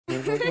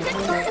Go,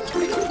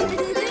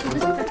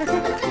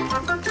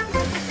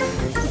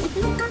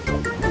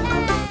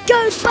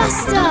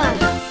 Buster!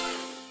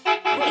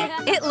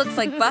 It looks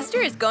like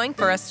Buster is going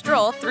for a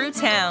stroll through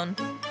town.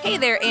 Hey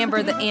there,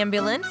 Amber the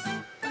ambulance.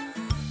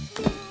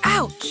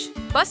 Ouch!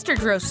 Buster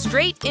drove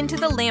straight into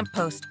the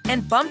lamppost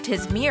and bumped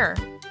his mirror.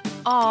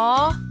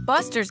 Aw,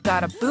 Buster's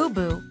got a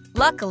boo-boo.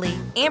 Luckily,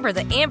 Amber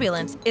the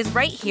ambulance is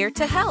right here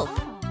to help.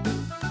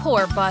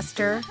 Poor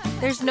Buster.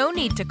 There's no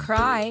need to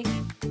cry.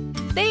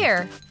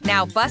 There!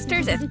 Now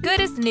Buster's as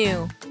good as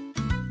new.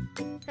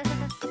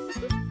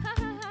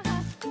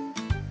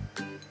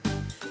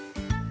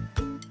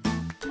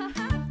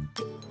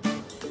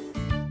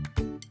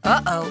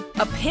 Uh-oh,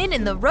 a pin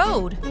in the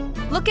road.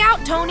 Look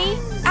out, Tony.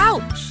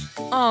 Ouch!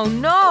 Oh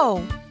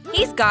no,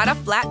 he's got a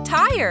flat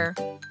tire.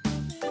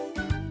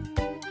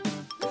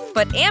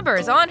 But Amber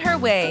is on her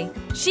way.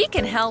 She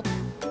can help.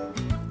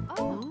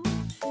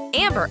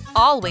 Amber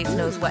always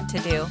knows what to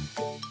do.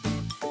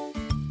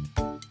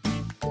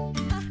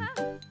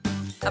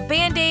 A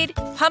Band-Aid,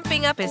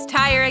 pumping up his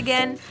tire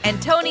again,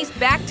 and Tony's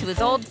back to his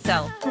old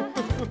self.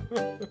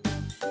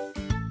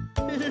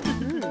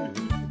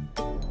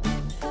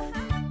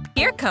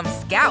 Here comes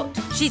Scout.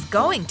 She's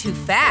going too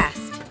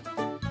fast.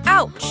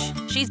 Ouch!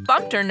 She's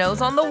bumped her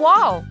nose on the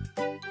wall.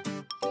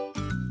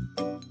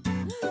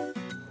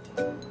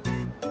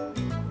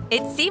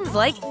 It seems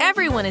like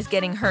everyone is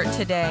getting hurt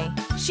today.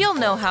 She'll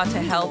know how to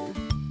help.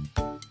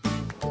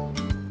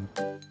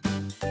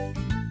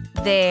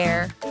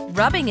 There.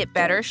 Rubbing it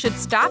better should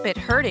stop it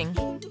hurting.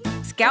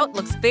 Scout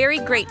looks very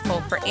grateful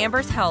for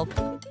Amber's help.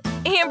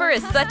 Amber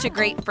is such a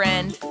great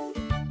friend.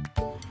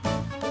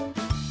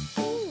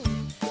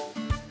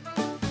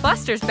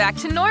 Buster's back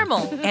to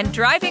normal and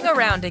driving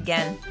around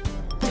again.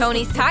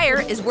 Tony's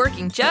tire is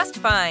working just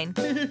fine.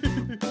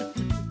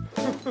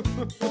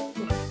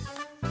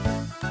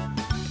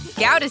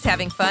 Scout is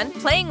having fun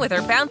playing with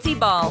her bouncy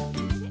ball.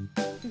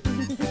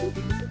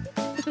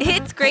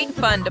 It's great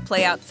fun to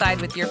play outside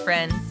with your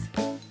friends.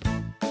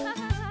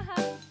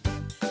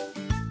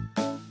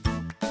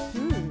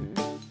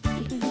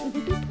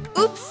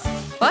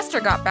 Oops! Buster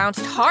got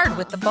bounced hard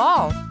with the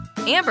ball.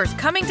 Amber's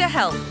coming to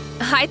help.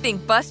 I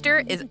think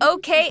Buster is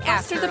okay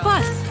after the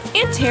bus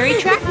and Terry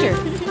Tractor.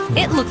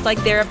 It looks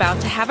like they're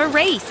about to have a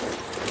race.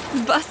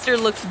 Buster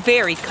looks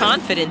very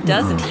confident,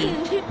 doesn't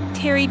he?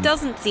 Terry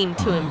doesn't seem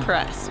too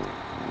impressed.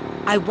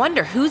 I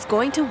wonder who's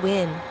going to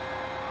win.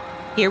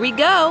 Here we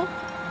go.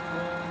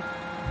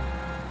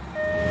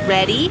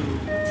 Ready,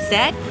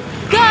 set,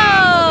 go!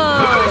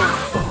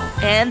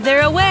 And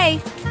they're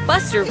away.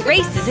 Buster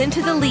races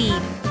into the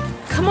lead.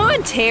 Come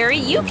on, Terry,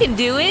 you can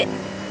do it.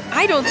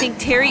 I don't think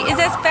Terry is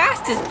as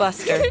fast as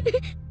Buster.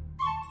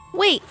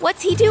 Wait,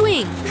 what's he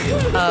doing?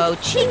 Oh,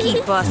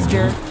 cheeky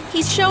Buster.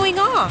 He's showing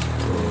off.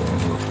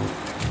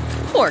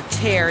 Poor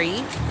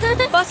Terry.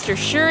 Buster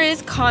sure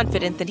is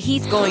confident that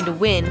he's going to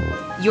win.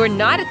 You're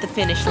not at the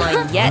finish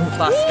line yet,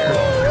 Buster.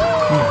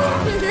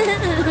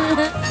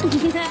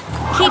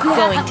 Keep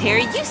going,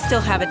 Terry. You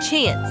still have a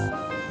chance.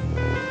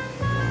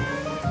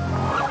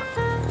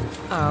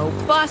 Oh,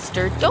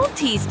 Buster, don't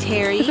tease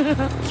Terry.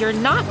 You're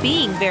not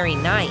being very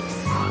nice.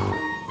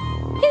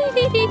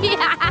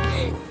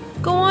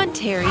 Go on,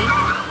 Terry.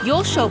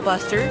 You'll show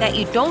Buster that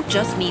you don't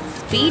just need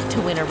speed to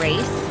win a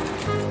race.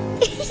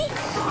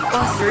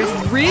 Buster is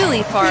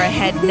really far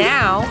ahead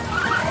now.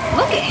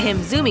 Look at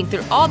him zooming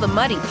through all the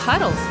muddy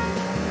puddles.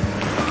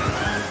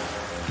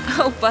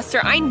 Oh,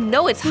 Buster, I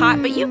know it's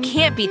hot, but you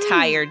can't be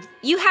tired.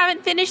 You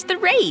haven't finished the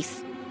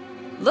race.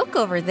 Look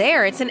over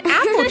there, it's an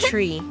apple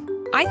tree.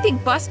 I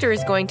think Buster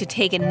is going to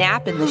take a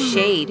nap in the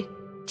shade.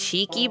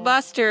 Cheeky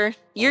Buster,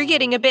 you're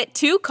getting a bit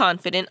too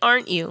confident,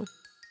 aren't you?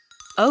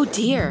 Oh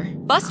dear,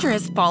 Buster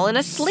has fallen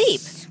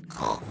asleep.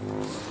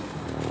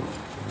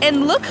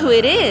 And look who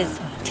it is,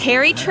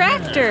 Terry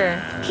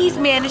Tractor. He's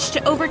managed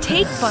to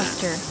overtake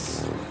Buster.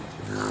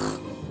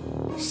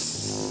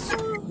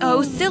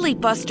 Oh, silly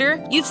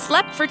Buster, you've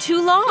slept for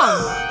too long.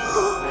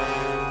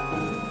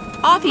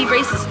 Off he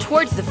races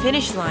towards the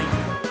finish line.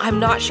 I'm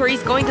not sure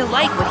he's going to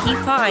like what he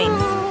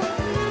finds.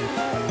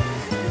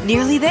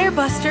 Nearly there,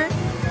 Buster.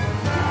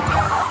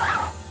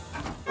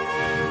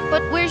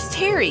 But where's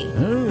Terry?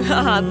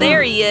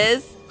 There he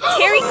is.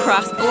 Terry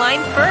crossed the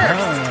line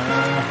first.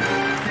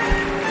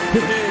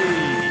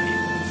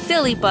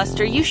 Silly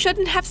Buster, you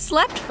shouldn't have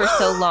slept for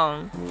so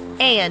long.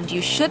 And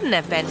you shouldn't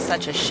have been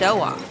such a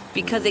show-off,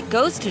 because it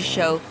goes to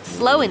show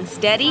slow and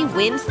steady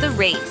wins the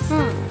race.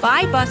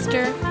 Bye,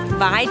 Buster.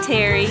 Bye,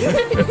 Terry.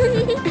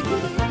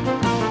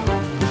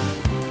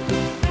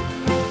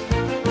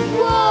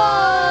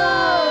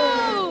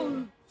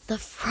 Whoa! The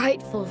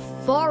frightful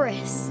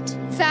forest.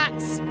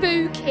 That's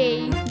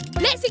spooky.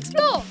 Let's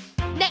explore.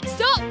 Next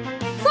stop,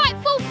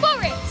 frightful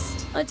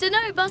forest. I don't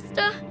know,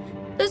 Buster.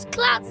 Those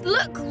clouds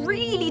look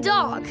really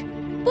dark.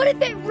 What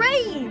if it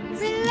rains?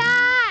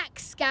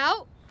 Relax,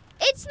 Scout.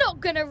 It's not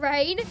gonna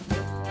rain.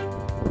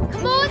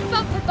 Come on,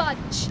 Bumper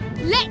Bunch.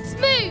 Let's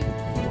move.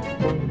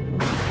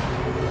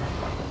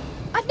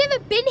 I've never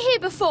been here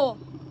before.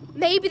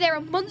 Maybe there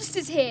are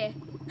monsters here.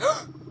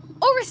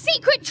 or a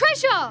secret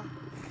treasure.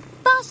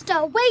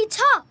 Buster, wait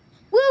up.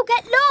 We'll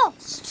get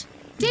lost.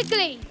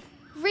 Diggly,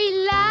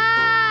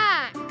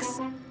 relax.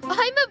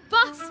 I'm a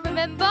bus,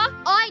 remember?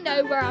 I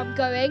know where I'm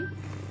going.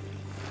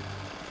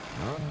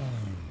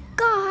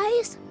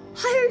 Guys,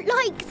 I don't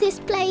like this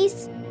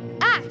place.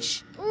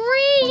 Ash,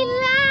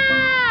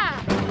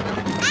 relax.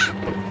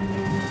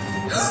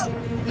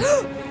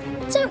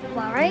 Don't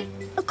worry.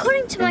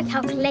 According to my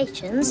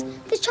calculations,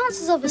 the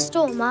chances of a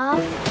storm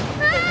are...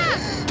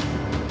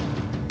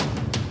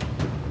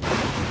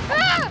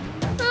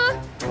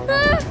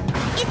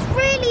 It's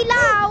really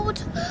loud.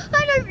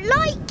 I don't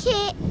like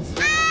it.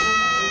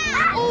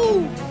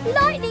 Oh,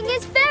 lightning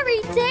is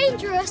very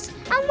dangerous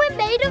and we're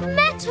made of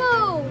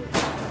metal.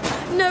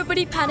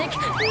 Nobody panic!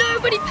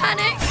 Nobody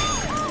panic!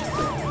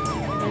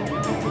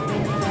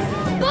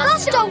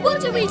 Buster,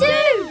 what do we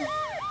do?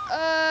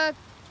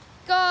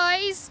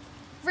 Guys,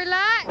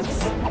 relax.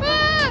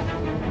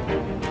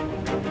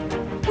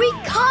 We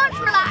can't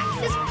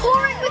relax. It's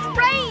pouring with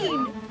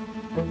rain.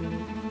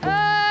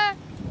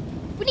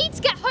 We need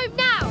to get home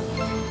now.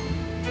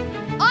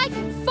 I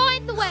can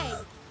find the way.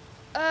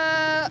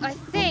 I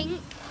think.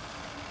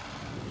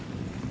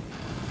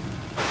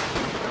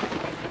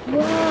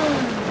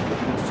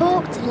 Whoa,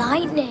 forked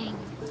lightning.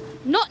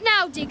 Not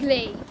now,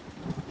 Diggly.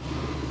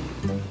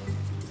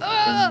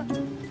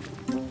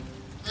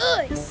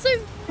 It's so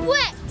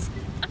wet.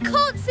 I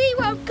can't see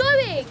where I'm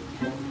going.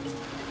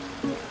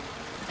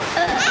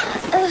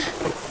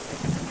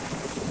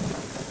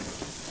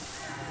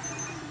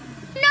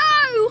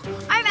 No!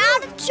 I'm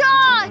out of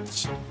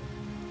charge!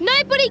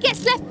 Nobody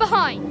gets left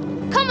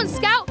behind. Come on,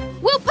 Scout.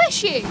 We'll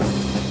push you.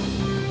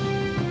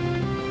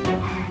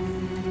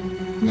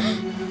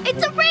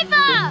 It's a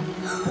river!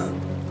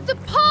 The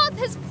path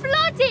has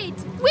flooded.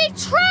 We're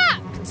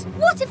trapped.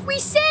 What if we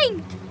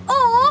sink?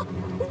 Or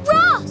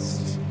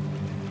rust?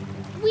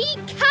 We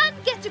can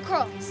get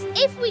across.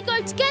 If we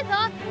go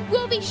together,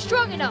 we'll be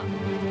strong enough.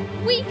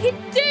 We can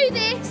do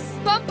this.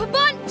 Bumper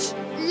bunch,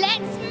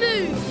 let's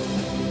move.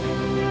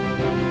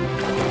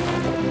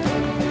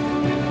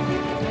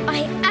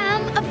 I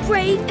am a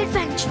brave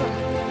adventurer.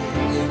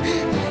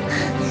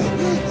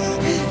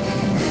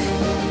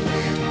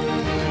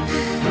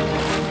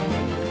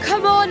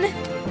 Come on,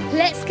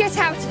 let's get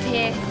out of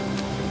here.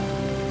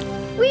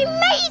 We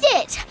made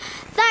it!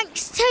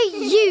 Thanks to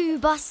you,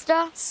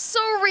 Buster.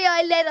 Sorry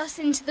I led us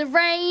into the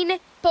rain,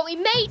 but we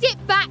made it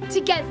back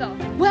together.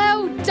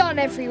 Well done,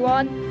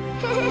 everyone.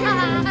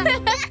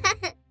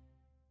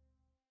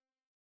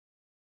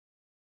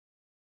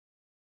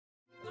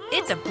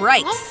 It's a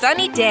bright,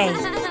 sunny day.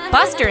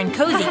 Buster and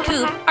Cozy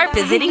Coop are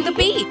visiting the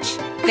beach.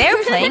 They're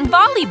playing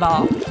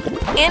volleyball.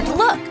 And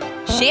look,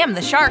 Sham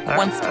the shark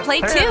wants to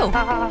play too.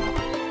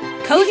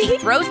 Cozy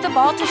throws the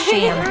ball to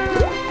Sham.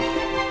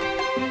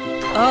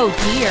 Oh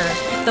dear,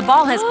 the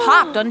ball has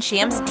popped on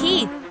Sham's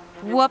teeth.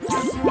 Whoops.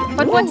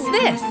 But what's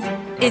this?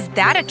 Is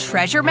that a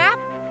treasure map?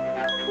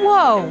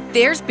 Whoa,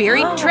 there's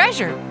buried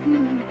treasure.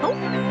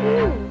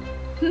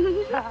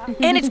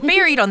 And it's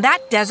buried on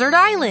that desert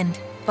island.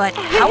 But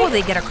how will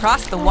they get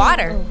across the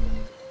water?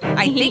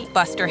 I think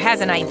Buster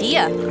has an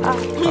idea.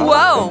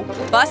 Whoa!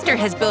 Buster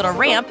has built a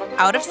ramp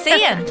out of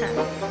sand.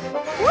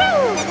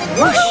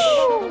 Whoosh!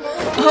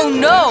 Oh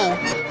no!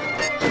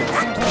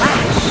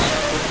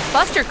 Splash!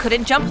 Buster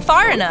couldn't jump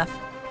far enough.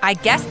 I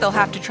guess they'll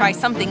have to try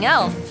something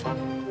else.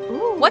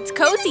 What's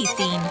Cozy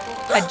seen?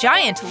 A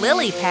giant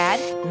lily pad.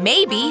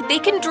 Maybe they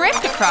can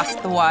drift across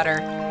the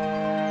water.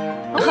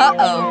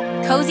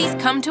 Uh-oh, Cozy's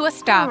come to a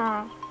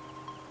stop.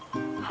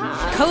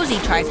 Cozy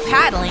tries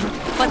paddling,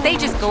 but they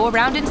just go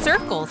around in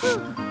circles.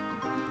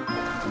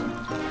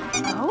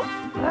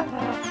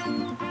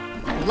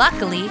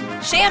 Luckily,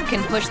 Sham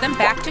can push them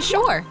back to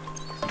shore.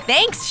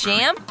 Thanks,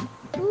 Sham.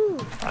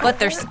 But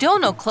they're still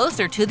no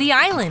closer to the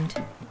island.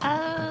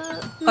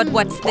 But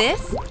what's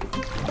this?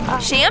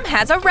 Sham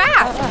has a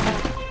raft.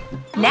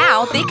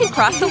 Now they can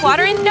cross the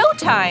water in no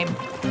time.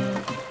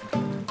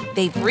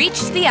 They've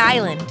reached the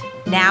island.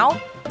 Now,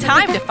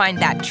 time to find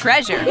that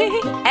treasure.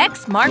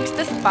 X marks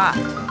the spot.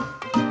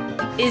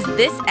 Is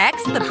this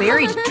X the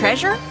buried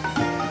treasure?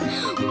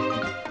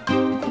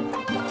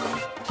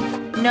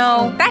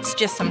 No, that's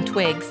just some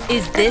twigs.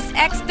 Is this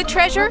X the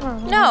treasure?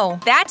 No,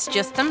 that's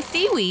just some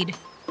seaweed.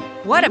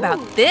 What about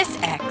this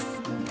X?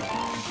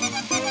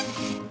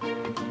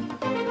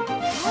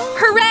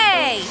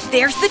 Hooray!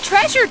 There's the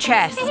treasure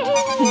chest.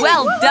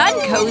 Well done,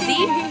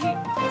 Cozy.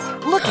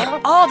 Look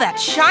at all that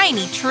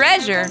shiny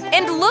treasure.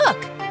 And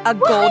look, a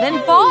golden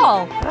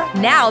ball.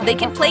 Now they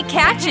can play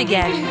catch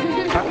again.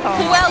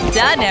 Well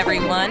done,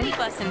 everyone.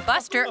 Bus and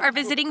Buster are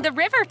visiting the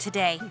river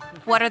today.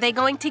 What are they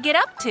going to get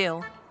up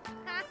to?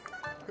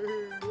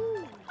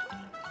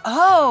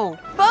 Oh,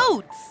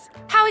 boats!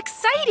 How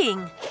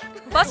exciting!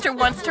 Buster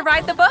wants to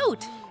ride the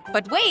boat.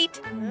 But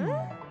wait,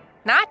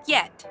 not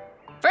yet.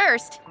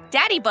 First,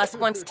 Daddy Bus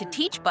wants to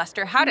teach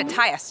Buster how to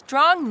tie a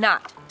strong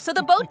knot so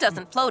the boat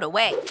doesn't float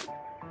away.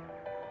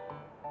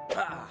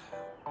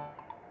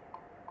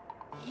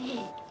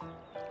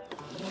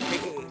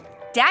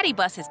 Daddy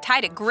Bus has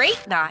tied a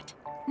great knot.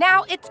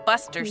 Now it's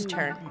Buster's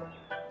turn.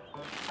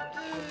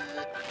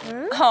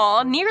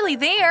 Aw, nearly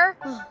there.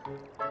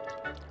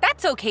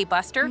 That's okay,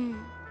 Buster.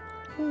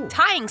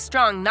 Tying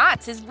strong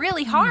knots is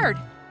really hard.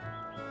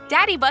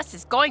 Daddy Bus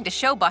is going to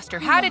show Buster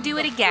how to do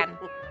it again.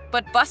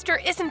 But Buster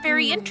isn't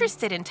very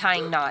interested in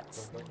tying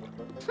knots.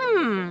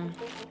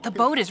 The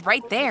boat is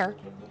right there,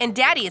 and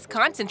Daddy is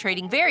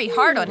concentrating very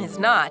hard on his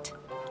knot.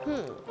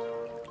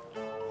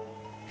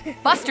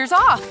 Buster's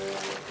off.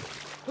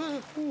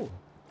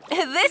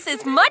 This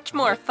is much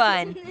more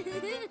fun.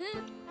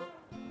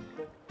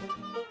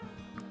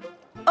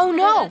 Oh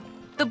no,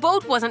 the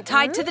boat wasn't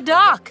tied to the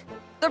dock.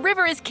 The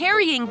river is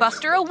carrying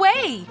Buster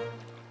away.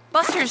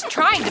 Buster's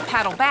trying to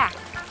paddle back,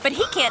 but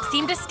he can't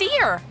seem to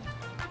steer.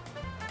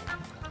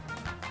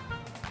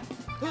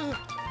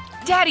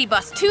 Daddy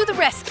Bus to the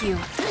rescue.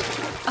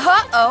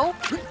 Uh-oh,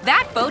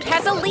 that boat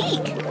has a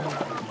leak.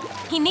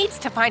 He needs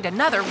to find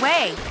another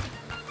way.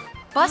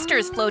 Buster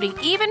is floating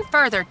even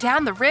further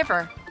down the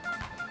river.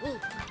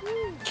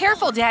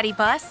 Careful, Daddy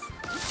Bus.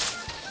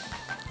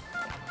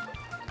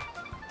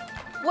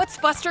 What's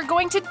Buster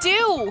going to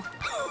do?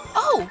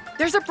 Oh,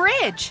 there's a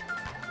bridge.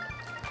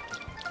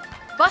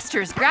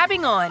 Buster's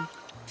grabbing on.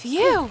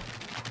 Phew.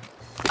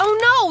 Oh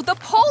no, the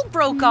pole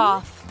broke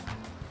off.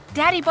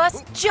 Daddy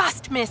Bus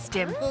just missed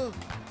him.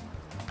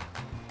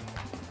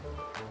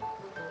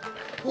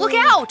 Look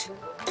out!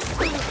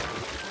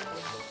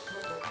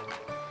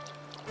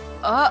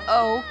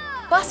 Uh-oh,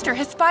 Buster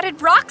has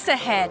spotted rocks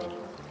ahead.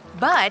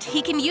 But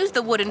he can use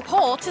the wooden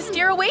pole to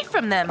steer away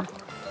from them.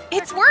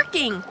 It's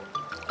working!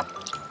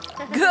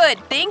 Good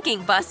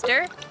thinking,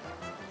 Buster.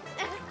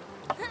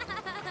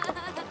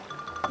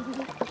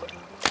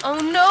 Oh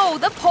no,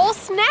 the pole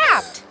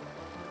snapped!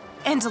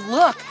 And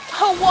look,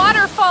 a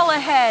waterfall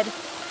ahead!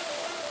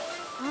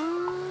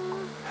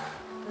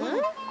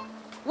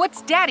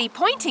 What's Daddy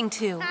pointing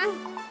to?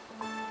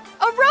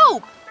 A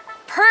rope!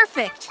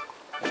 Perfect!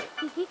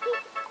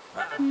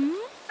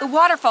 The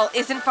waterfall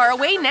isn't far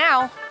away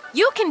now.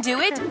 You can do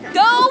it!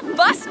 Go,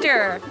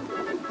 Buster!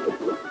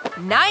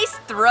 Nice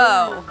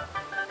throw!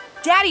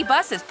 Daddy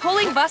Bus is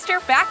pulling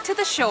Buster back to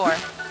the shore.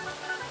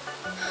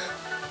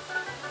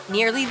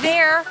 Nearly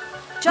there.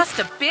 Just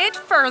a bit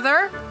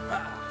further.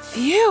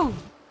 Phew!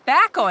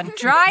 Back on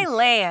dry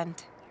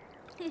land.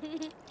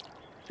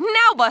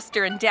 Now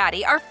Buster and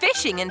Daddy are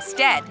fishing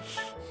instead.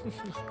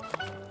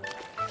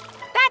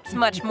 That's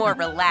much more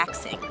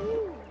relaxing.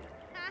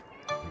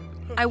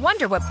 I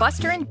wonder what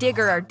Buster and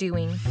Digger are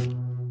doing.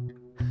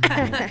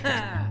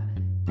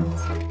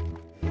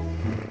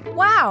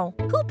 Wow,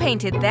 who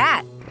painted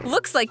that?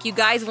 Looks like you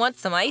guys want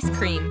some ice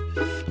cream.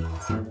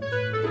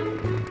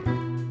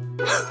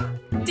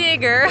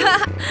 Digger,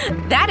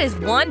 that is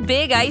one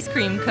big ice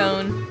cream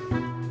cone.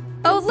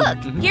 Oh look,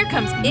 here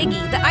comes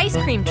Iggy, the ice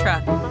cream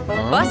truck.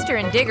 Buster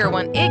and Digger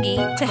want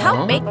Iggy to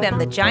help make them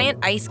the giant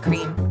ice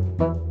cream.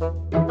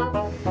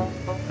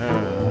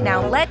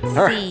 Now let's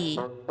see.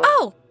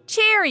 Oh,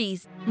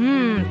 cherries.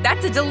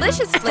 That's a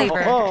delicious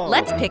flavor.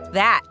 Let's pick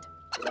that.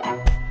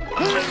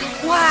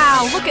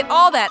 Wow, look at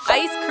all that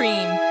ice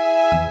cream.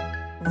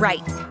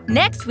 Right,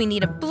 next we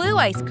need a blue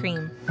ice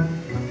cream.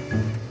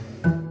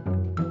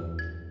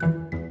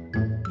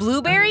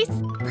 Blueberries?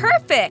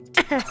 Perfect!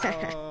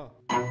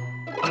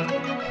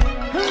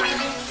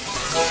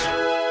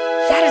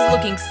 That is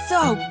looking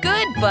so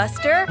good,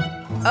 Buster.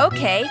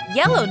 Okay,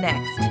 yellow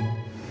next.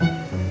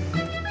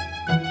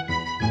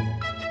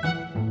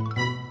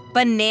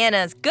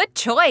 Bananas, good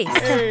choice.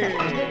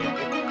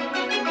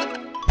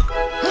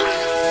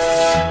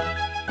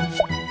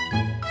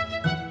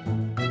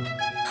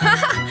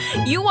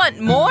 You want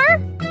more?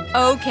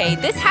 Okay,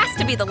 this has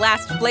to be the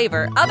last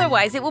flavor,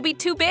 otherwise it will be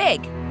too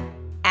big.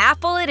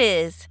 Apple it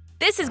is.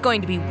 This is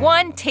going to be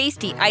one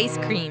tasty ice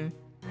cream.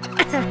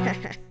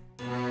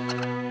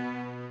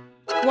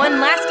 One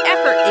last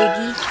effort,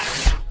 Iggy.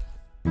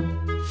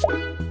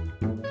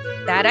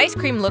 That ice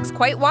cream looks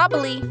quite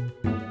wobbly.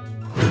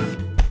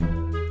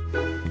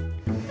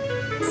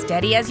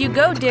 Steady as you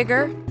go,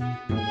 Digger.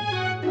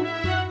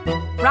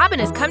 Robin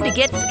has come to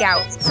get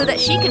Scout so that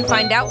she can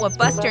find out what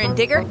Buster and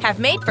Digger have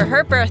made for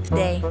her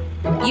birthday.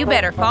 You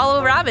better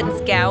follow Robin,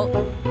 Scout.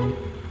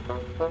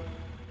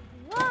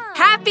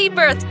 Happy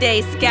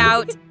birthday,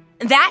 Scout!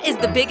 That is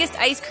the biggest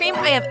ice cream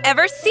I have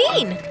ever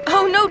seen!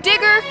 Oh no,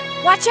 Digger!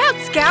 Watch out,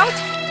 Scout!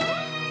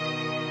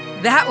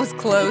 That was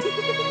close.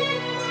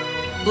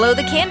 Blow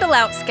the candle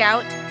out,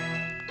 Scout.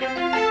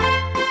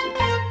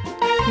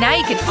 Now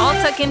you can all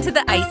tuck into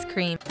the ice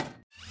cream.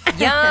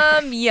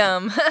 Yum,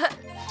 yum.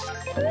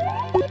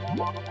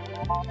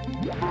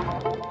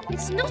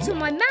 It's not on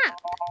my map.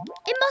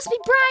 It must be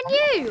brand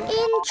new.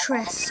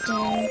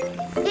 Interesting.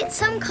 It's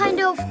some kind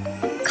of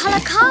colour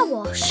car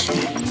wash.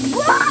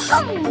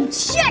 Whoa!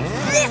 Check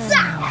this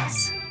out!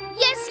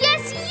 Yes,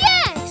 yes,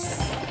 yes!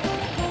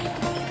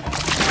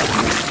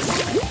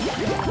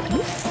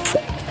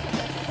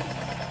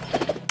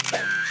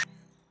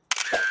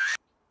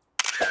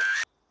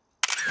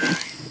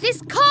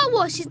 This car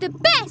wash is the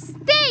best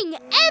thing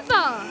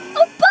ever!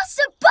 Oh,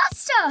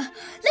 Buster!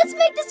 Let's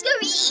make this go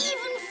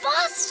even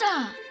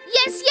faster!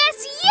 Yes, yes,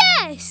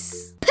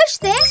 yes! Push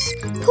this,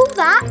 pull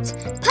that,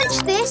 punch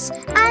this,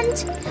 and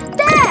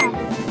there!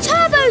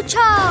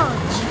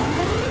 Turbocharge!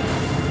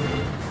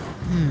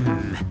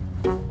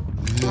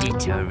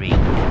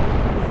 Littering.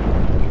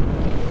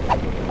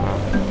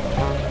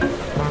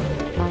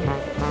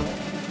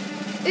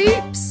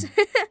 Oops!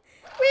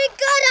 We're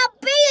gonna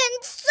be in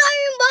so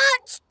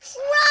much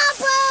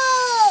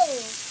trouble!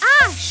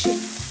 Ash,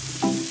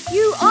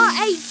 you are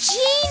a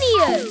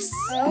genius!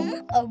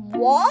 A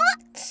what?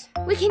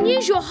 We can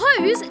use your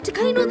hose to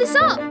clean all this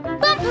up.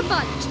 Bumper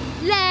punch!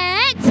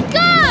 Let's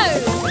go!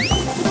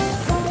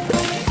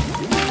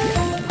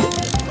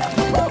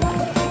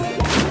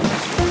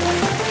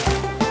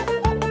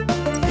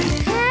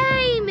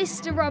 Hey,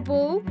 Mr.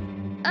 Rubble.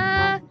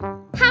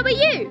 How are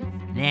you?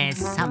 There's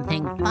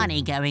something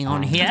funny going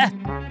on here.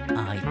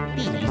 I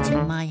feel it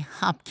in my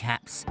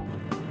hubcaps.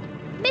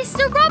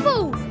 Mr.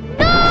 Rubble!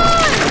 No!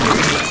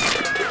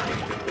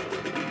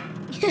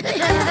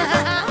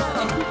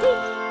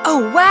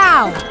 Oh,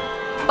 wow!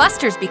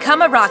 Buster's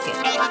become a rocket,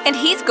 and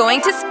he's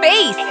going to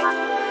space.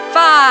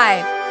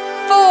 5,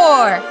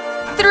 4,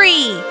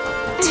 3,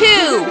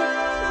 2,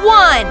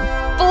 1,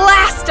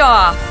 blast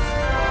off!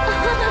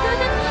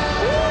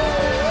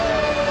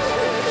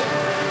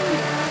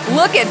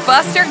 Look at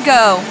Buster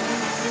go!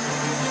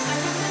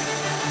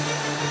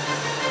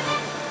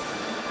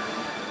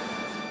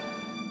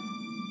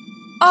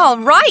 All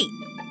right!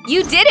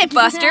 You did it,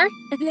 Buster!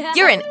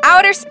 You're in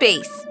outer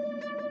space!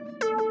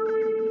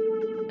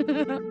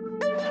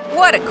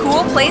 What a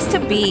cool place to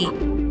be!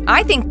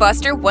 I think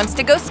Buster wants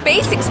to go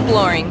space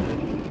exploring.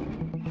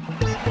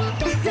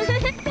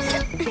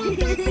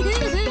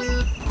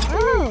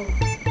 Oh.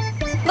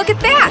 Look at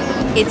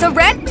that! It's a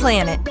red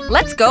planet.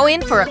 Let's go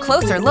in for a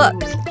closer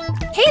look.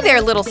 Hey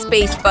there, little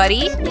space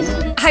buddy.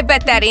 I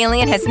bet that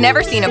alien has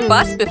never seen a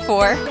bus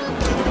before.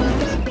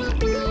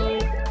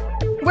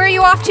 Where are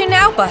you off to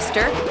now,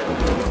 Buster?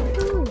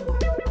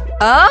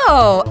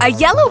 Oh, a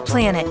yellow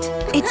planet.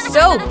 It's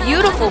so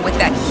beautiful with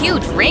that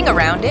huge ring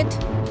around it.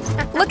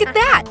 Look at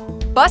that.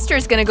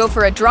 Buster's gonna go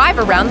for a drive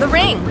around the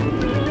ring.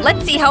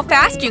 Let's see how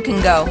fast you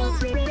can go.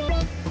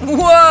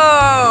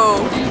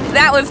 Whoa!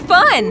 That was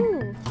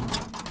fun!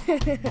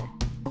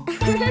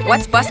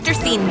 What's Buster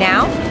seen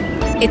now?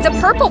 It's a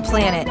purple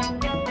planet.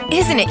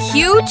 Isn't it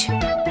huge?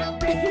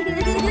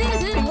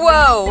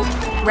 Whoa!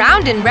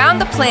 Round and round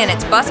the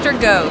planets Buster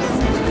goes.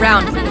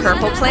 Round the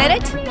purple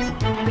planet,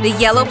 the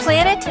yellow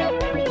planet,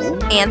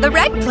 and the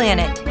red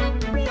planet.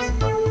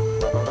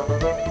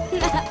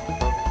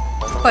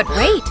 But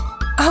wait!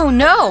 Oh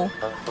no!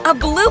 A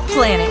blue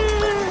planet!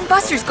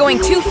 Buster's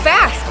going too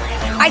fast!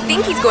 I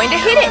think he's going to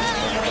hit it!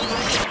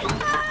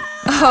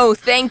 Oh,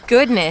 thank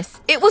goodness!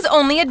 It was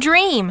only a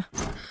dream!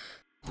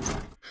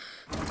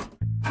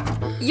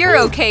 You're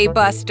okay,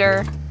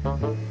 Buster.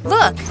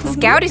 Look,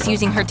 Scout is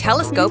using her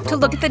telescope to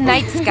look at the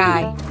night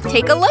sky.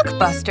 Take a look,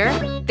 Buster.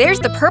 There's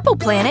the purple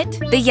planet,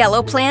 the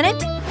yellow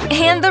planet,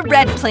 and the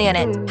red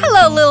planet.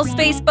 Hello, little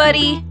space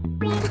buddy.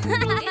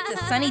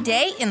 It's a sunny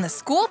day in the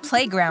school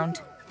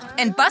playground,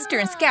 and Buster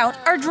and Scout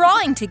are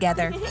drawing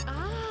together.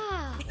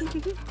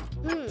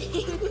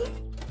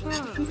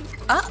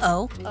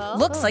 Uh-oh,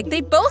 looks like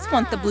they both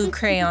want the blue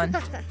crayon.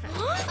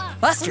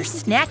 Buster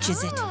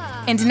snatches it,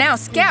 and now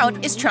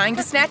Scout is trying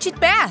to snatch it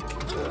back.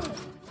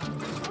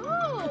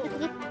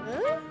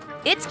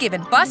 It's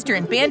given Buster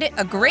and Bandit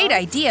a great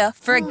idea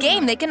for a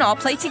game they can all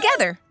play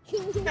together.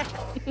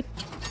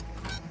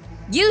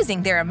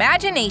 Using their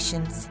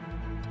imaginations.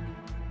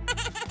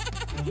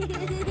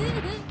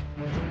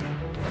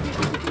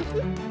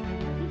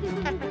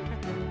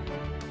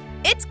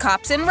 It's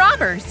cops and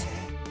robbers.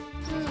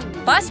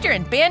 Buster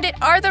and Bandit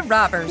are the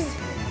robbers,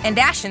 and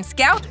Ash and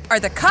Scout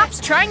are the cops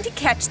trying to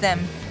catch them.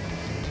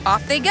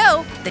 Off they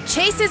go, the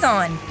chase is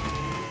on.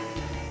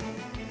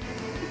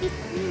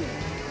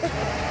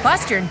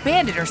 Buster and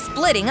Bandit are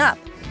splitting up.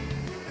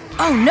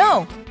 Oh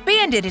no,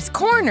 Bandit is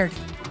cornered.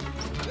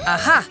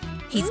 Aha,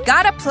 he's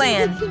got a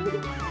plan.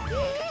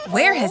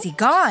 Where has he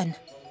gone?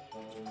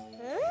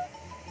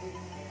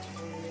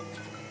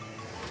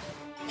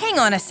 Hang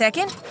on a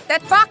second,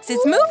 that box is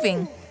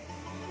moving.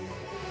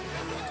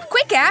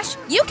 Quick, Ash,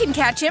 you can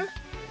catch him.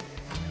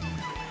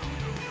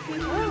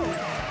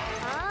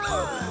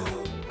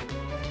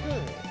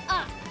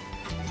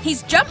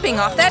 He's jumping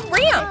off that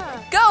ramp.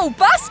 Go,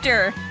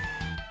 Buster!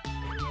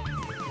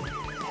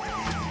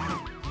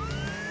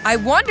 I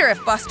wonder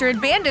if Buster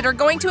and Bandit are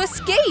going to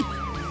escape.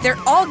 They're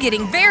all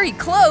getting very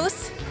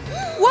close.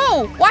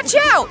 Whoa, watch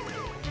out!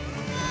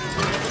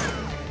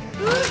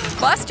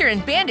 Buster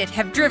and Bandit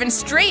have driven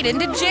straight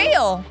into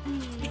jail.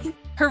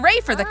 Hooray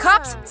for the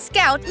cops,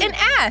 Scout, and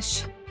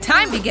Ash.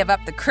 Time to give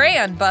up the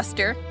crayon,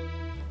 Buster.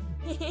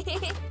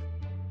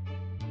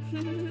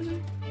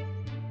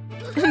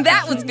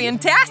 That was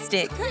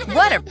fantastic.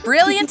 What a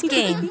brilliant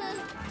game.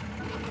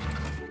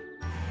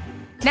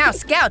 Now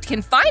Scout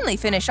can finally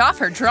finish off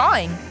her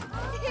drawing.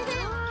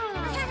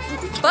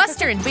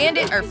 Buster and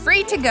Bandit are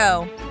free to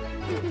go.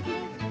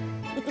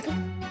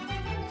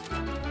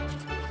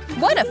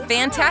 What a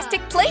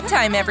fantastic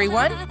playtime,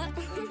 everyone.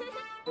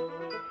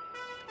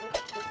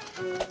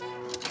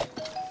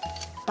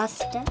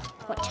 Buster,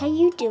 what are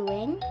you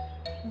doing?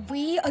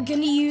 We are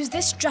going to use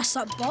this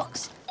dress-up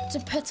box to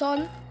put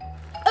on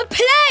a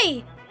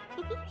play!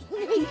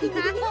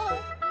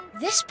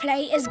 This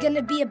play is going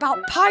to be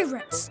about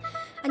pirates,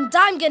 and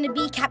I'm going to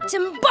be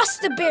Captain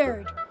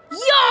Busterbeard.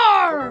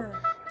 Yar!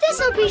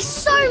 This'll be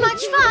so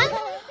much fun!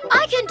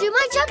 I can do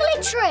my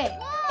juggling trick!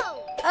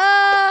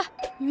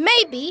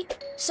 Maybe,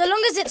 so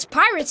long as it's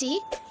piratey.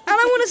 And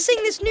I want to sing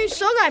this new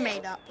song I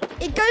made up.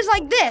 It goes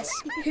like this.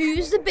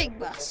 Who's the big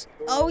boss?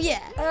 Oh,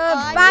 yeah.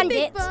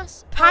 Bandit.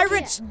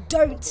 Pirates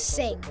don't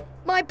sing.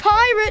 My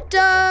pirate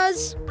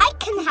does. I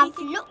can have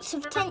lots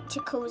of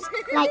tentacles,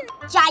 like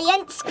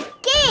giant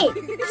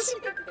skids.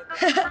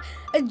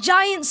 A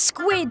giant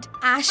squid,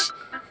 Ash.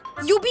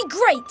 You'll be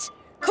great.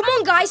 Come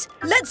on, guys,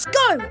 let's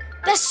go.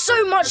 There's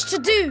so much to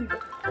do.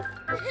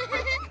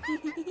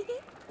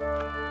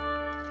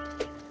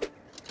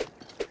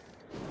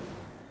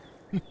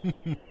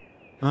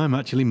 I'm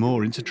actually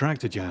more into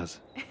tractor jazz.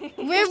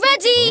 We're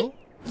ready!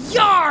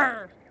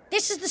 Yar!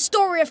 This is the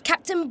story of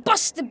Captain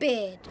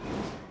Busterbeard.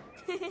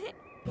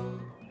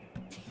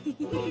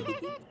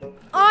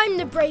 I'm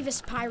the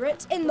bravest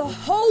pirate in the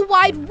whole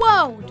wide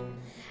world.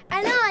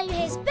 And I'm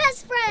his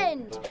best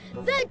friend,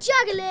 the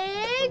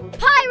juggling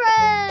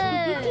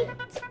pirate!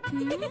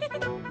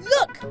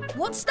 Look,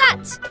 what's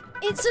that?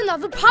 It's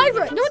another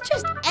pirate. Not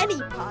just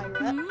any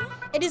pirate.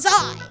 It is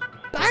I,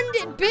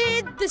 Bandit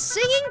Beard, the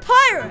singing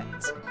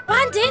pirate.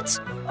 Bandit?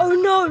 Oh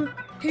no.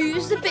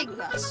 Who's the big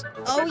bus?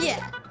 Oh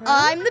yeah,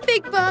 I'm the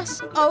big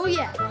bus. Oh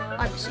yeah,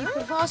 I'm a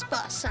super fast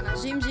bus and I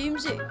zoom, zoom,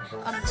 zoom.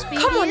 I'm the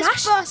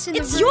speediest bus in the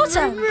room. It's your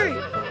turn.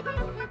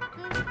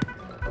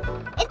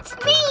 It's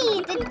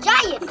me, the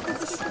giant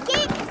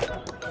skid.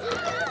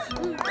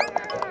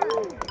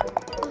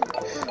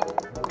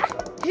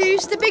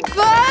 Who's the big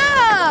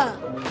bus?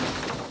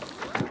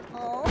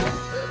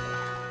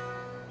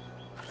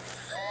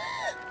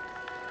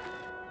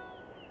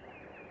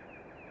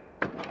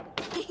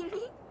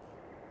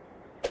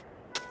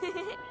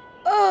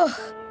 Ugh,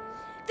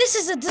 this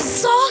is a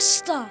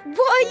disaster.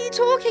 What are you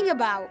talking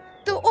about?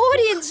 The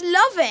audience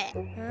love it.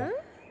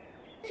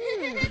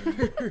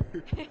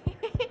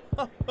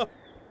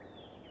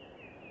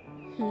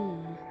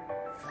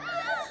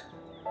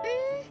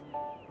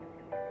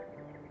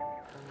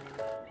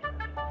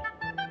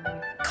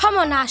 Come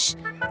on, Ash.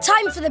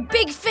 Time for the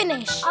big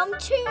finish. I'm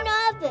too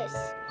nervous.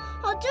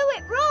 I'll do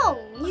it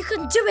wrong. You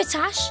can do it,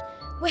 Ash.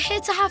 We're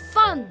here to have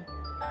fun.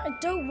 I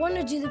don't want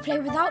to do the play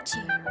without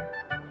you.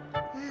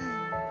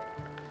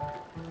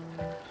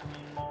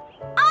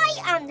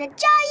 I am the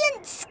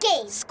giant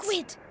skid.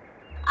 Squid.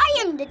 I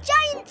am the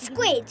giant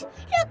squid.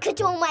 Look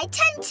at all my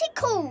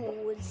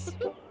tentacles.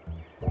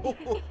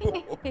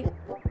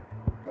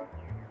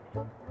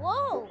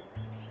 Whoa.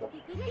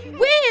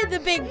 We're the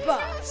big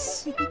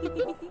bus.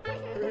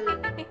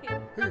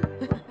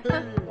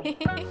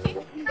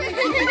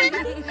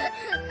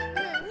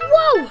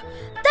 Whoa!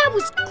 That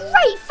was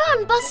great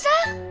fun, Buster.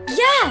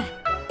 Yeah,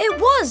 it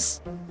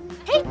was.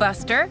 Hey,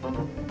 Buster.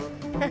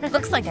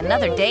 Looks like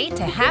another day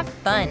to have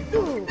fun.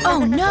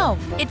 Oh no,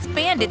 it's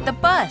Bandit the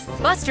bus.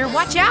 Buster,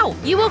 watch out,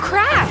 you will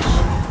crash.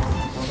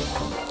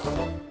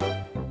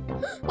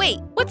 Wait,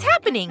 what's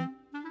happening?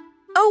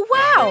 Oh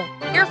wow,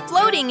 you're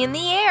floating in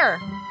the air.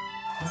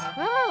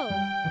 Oh.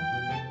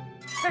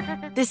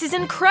 This is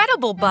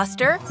incredible,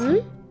 Buster.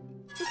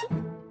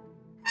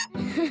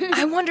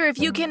 I wonder if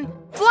you can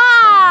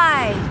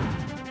fly.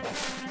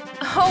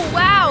 Oh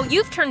wow,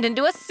 you've turned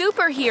into a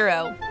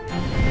superhero.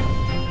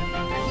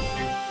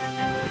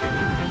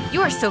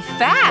 You are so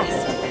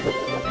fast!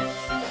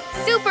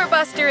 Super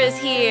Buster is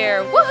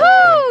here!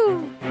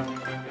 Woohoo!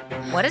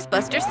 What has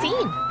Buster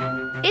seen?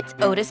 It's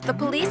Otis the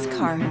police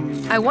car.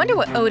 I wonder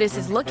what Otis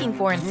is looking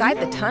for inside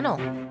the tunnel.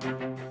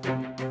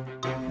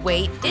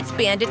 Wait, it's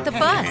Bandit the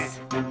bus.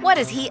 What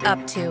is he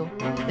up to?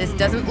 This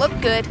doesn't look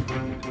good.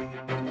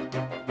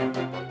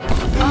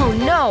 Oh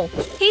no!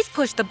 He's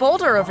pushed the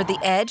boulder over the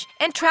edge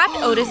and trapped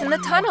Otis in the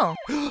tunnel.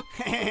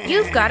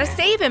 You've got to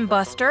save him,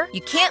 Buster.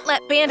 You can't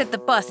let Bandit the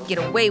bus get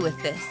away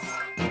with this.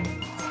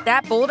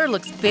 That boulder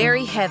looks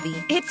very heavy.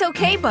 It's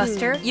okay,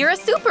 Buster. You're a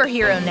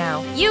superhero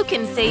now. You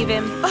can save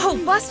him. Oh,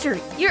 Buster,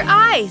 your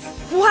eyes.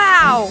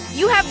 Wow,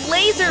 you have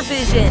laser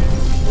vision.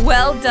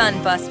 Well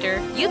done,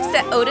 Buster. You've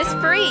set Otis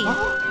free.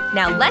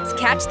 Now let's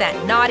catch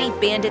that naughty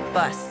Bandit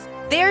bus.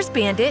 There's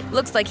Bandit.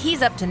 Looks like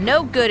he's up to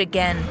no good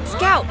again.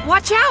 Scout,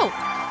 watch out!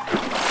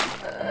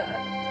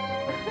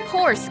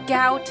 Poor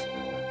Scout.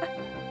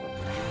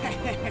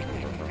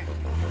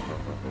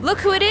 Look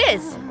who it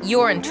is.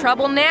 You're in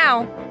trouble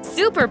now.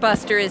 Super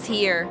Buster is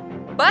here.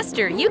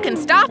 Buster, you can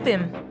stop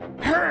him.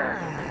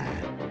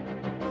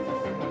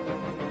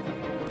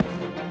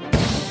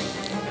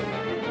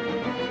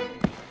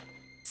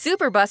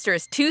 Super Buster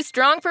is too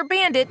strong for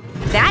Bandit.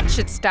 That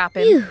should stop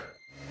him.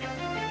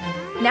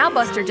 Now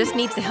Buster just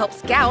needs to help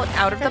Scout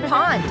out of the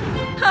pond.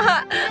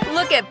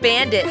 Look at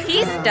Bandit.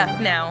 He's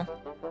stuck now.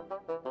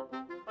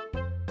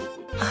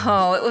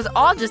 Oh, it was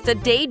all just a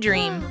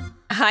daydream.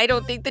 I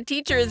don't think the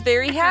teacher is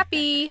very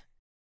happy.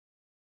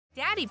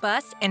 Daddy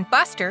Bus and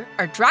Buster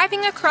are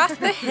driving across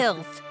the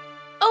hills.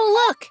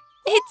 Oh, look!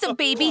 It's a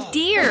baby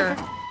deer.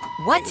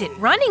 What's it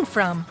running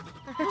from?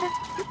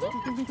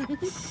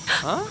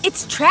 Huh?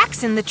 It's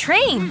tracks in the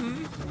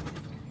train.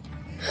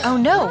 Oh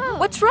no,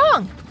 what's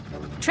wrong?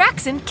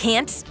 Traxon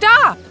can't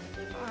stop.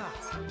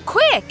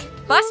 Quick!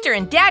 Buster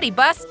and Daddy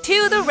Bus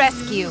to the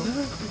rescue.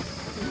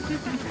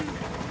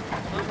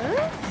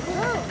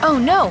 Oh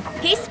no,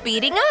 he's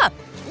speeding up.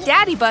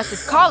 Daddy Bus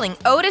is calling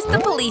Otis the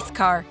police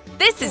car.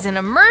 This is an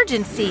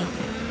emergency.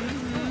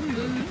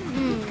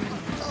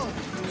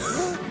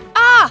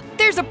 Ah,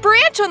 there's a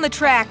branch on the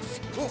tracks.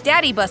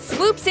 Daddy Bus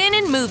swoops in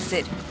and moves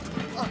it.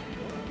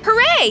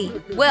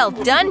 Hooray! Well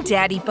done,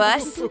 Daddy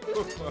Bus.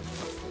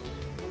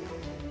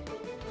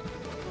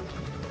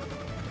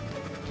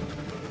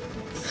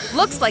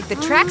 Looks like the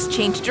tracks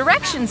changed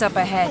directions up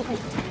ahead.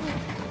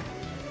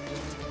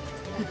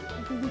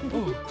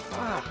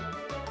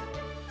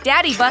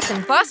 Daddy Bus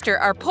and Buster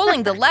are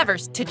pulling the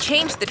levers to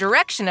change the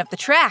direction of the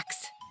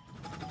tracks.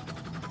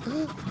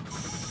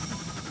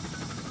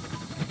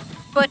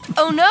 But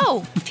oh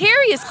no!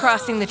 Terry is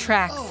crossing the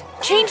tracks.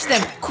 Change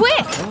them,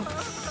 quick!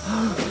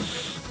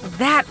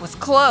 That was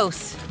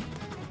close.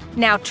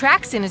 Now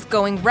Traxon is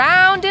going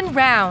round and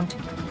round.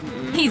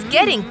 He's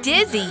getting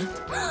dizzy.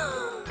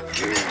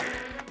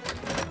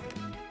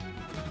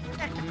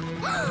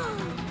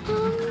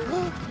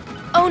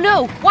 Oh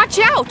no, watch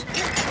out!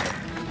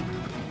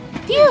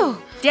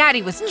 Phew!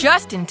 Daddy was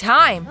just in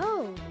time.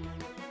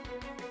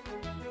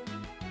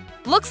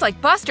 Looks like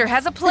Buster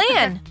has a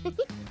plan.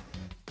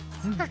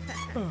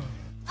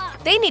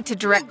 They need to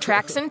direct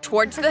Traxon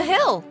towards the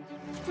hill.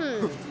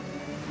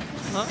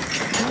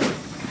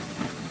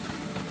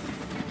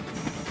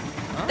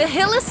 The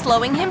hill is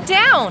slowing him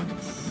down.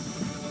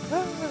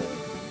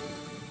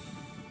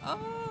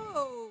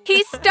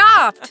 He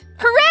stopped!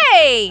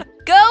 Hooray!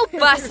 Go,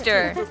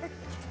 Buster!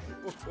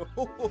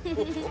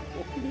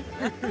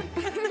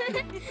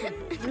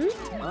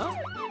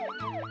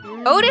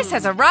 Otis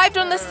has arrived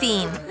on the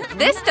scene.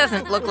 This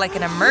doesn't look like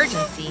an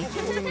emergency.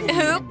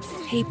 Oops.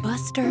 Hey,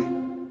 Buster.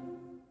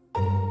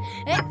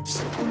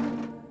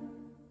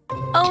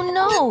 Oh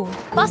no!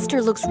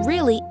 Buster looks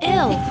really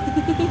ill.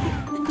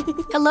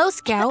 Hello,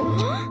 Scout.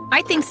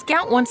 I think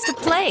Scout wants to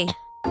play.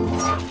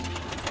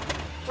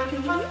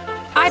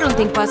 I don't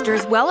think Buster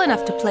is well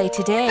enough to play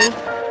today.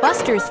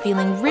 Buster is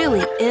feeling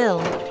really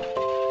ill.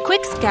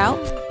 Quick, Scout,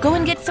 go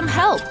and get some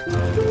help.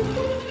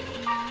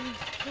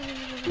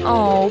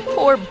 Oh,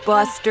 poor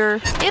Buster.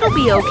 It'll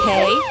be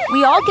okay.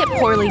 We all get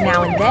poorly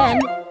now and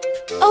then.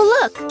 Oh,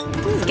 look!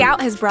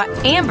 Scout has brought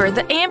Amber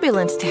the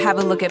ambulance to have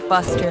a look at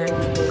Buster.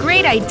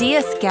 Great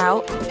idea,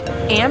 Scout.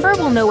 Amber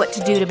will know what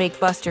to do to make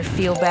Buster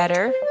feel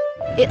better.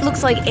 It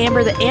looks like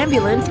Amber the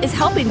ambulance is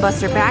helping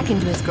Buster back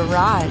into his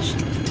garage.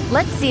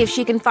 Let's see if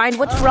she can find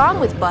what's wrong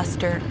with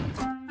Buster.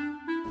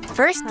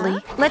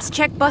 Firstly, let's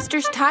check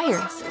Buster's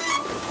tires.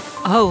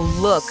 Oh,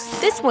 look,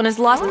 this one has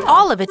lost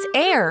all of its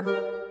air.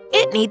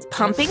 It needs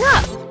pumping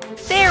up.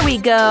 There we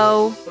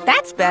go.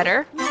 That's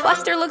better.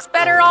 Buster looks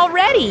better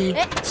already.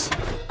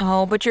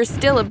 Oh, but you're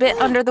still a bit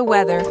under the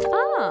weather.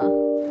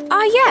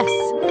 Ah,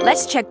 yes.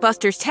 Let's check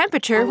Buster's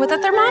temperature with a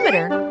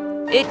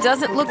thermometer. It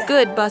doesn't look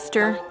good,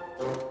 Buster.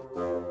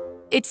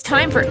 It's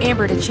time for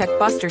Amber to check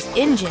Buster's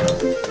engine.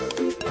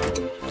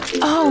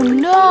 Oh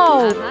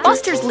no!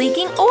 Buster's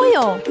leaking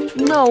oil!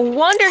 No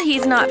wonder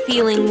he's not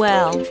feeling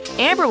well.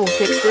 Amber will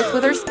fix this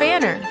with her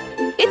spanner.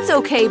 It's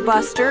okay,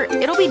 Buster.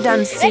 It'll be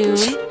done soon.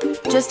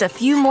 Just a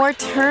few more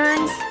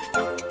turns.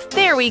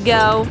 There we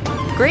go.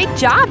 Great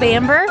job,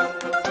 Amber.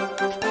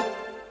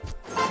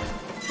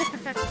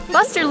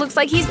 Buster looks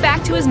like he's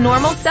back to his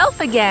normal self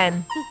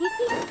again.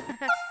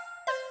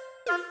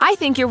 I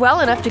think you're well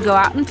enough to go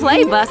out and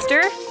play,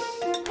 Buster.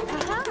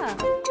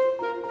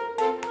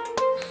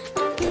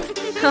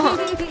 Oh,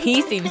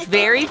 he seems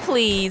very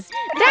pleased.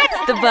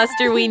 That's the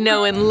Buster we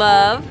know and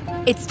love.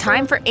 It's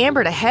time for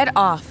Amber to head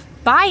off.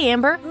 Bye,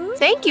 Amber.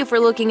 Thank you for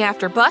looking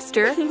after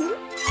Buster.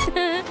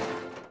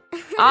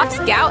 Off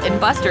Scout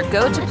and Buster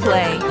go to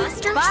play.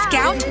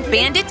 Scout,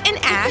 Bandit, and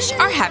Ash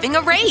are having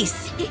a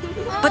race.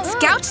 But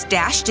Scout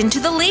dashed into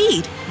the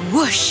lead.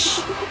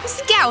 Whoosh!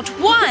 Scout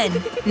won!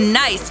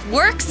 Nice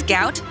work,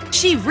 Scout.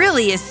 She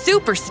really is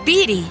super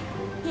speedy.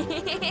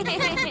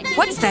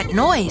 What's that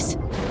noise?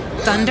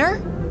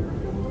 Thunder?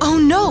 Oh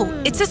no,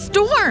 it's a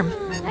storm!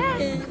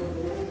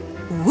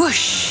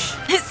 Whoosh!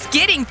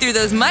 Skidding through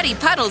those muddy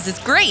puddles is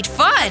great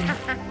fun!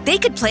 They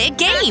could play a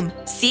game!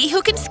 See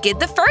who can skid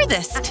the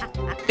furthest!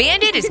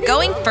 Bandit is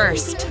going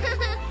first.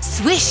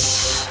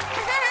 Swish!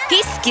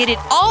 He skidded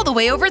all the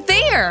way over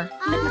there!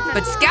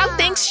 But Scout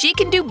thinks she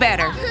can do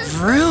better.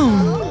 Vroom!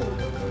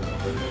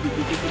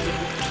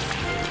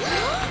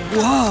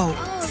 Whoa!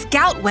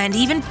 Scout went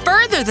even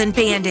further than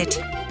Bandit!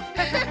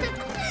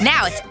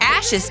 Now it's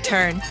Ash's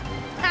turn.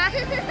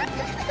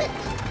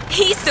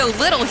 He's so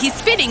little, he's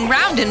spinning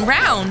round and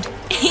round.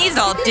 He's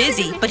all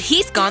dizzy, but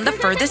he's gone the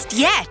furthest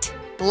yet.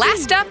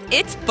 Last up,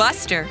 it's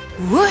Buster.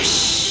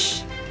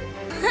 Whoosh!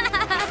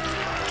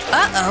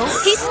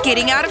 Uh-oh, he's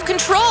skidding out of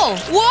control.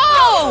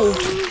 Whoa!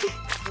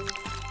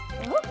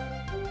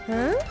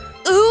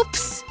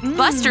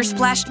 Buster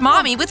splashed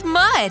Mommy with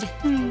mud.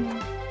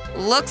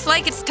 Looks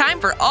like it's time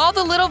for all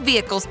the little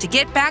vehicles to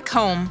get back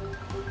home.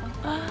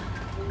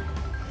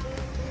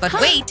 But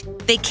wait,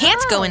 they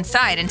can't go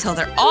inside until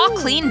they're all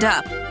cleaned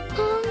up.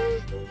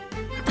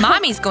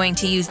 Mommy's going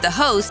to use the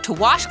hose to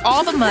wash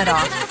all the mud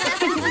off.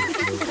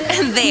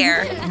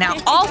 There, now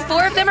all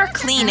 4 of them are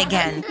clean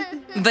again.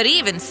 But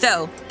even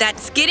so, that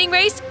skidding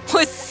race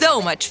was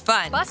so much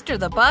fun. Buster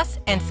the bus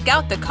and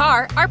Scout the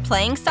car are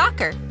playing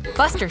soccer.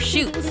 Buster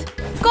shoots.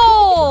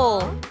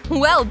 Goal!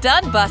 Well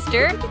done,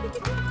 Buster.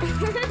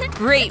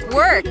 Great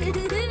work.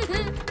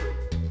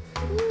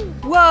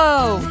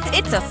 Whoa,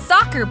 it's a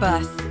soccer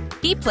bus.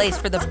 He plays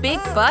for the big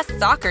bus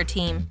soccer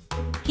team.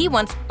 He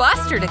wants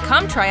Buster to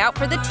come try out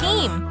for the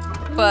team.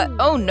 But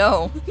oh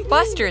no,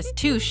 Buster is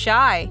too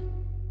shy.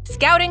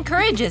 Scout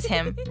encourages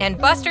him, and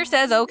Buster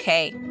says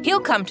okay. He'll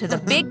come to the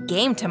big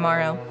game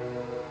tomorrow.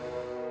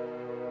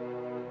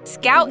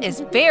 Scout is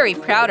very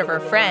proud of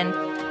her friend,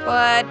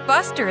 but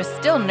Buster is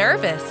still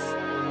nervous.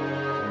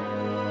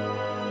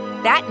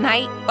 That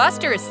night,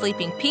 Buster is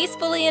sleeping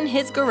peacefully in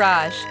his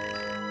garage.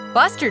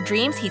 Buster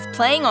dreams he's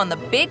playing on the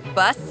big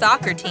bus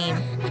soccer team.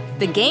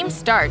 The game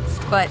starts,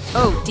 but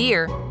oh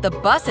dear, the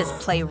buses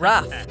play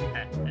rough.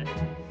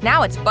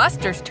 Now it's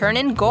Buster's turn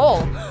in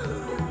goal.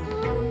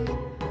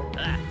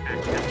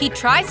 He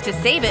tries to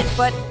save it,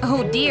 but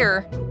oh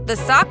dear, the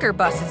soccer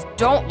buses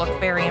don't look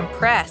very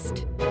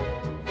impressed.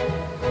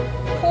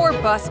 Poor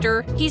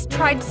Buster, he's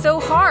tried so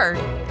hard.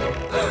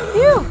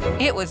 Phew,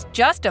 it was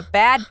just a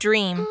bad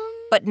dream.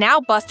 But now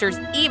Buster's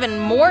even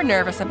more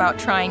nervous about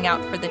trying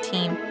out for the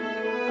team.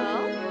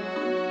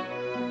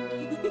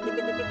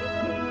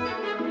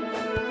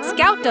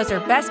 Scout does her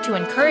best to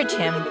encourage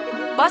him.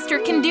 Buster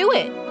can do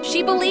it.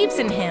 She believes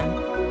in him.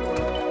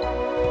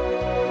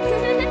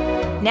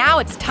 Now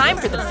it's time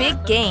for the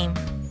big game.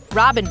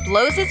 Robin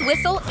blows his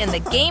whistle and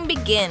the game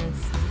begins.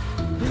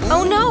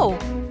 Oh no!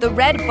 The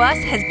red bus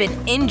has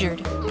been injured.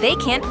 They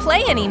can't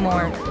play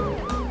anymore.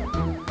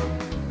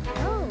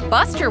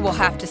 Buster will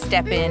have to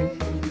step in.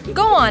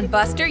 Go on,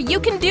 Buster, you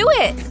can do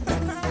it!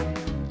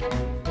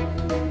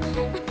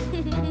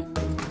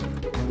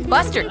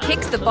 Buster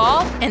kicks the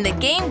ball and the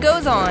game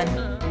goes on.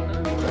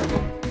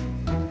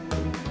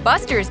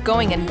 Buster is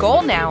going in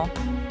goal now.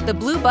 The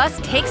blue bus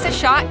takes a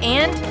shot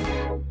and…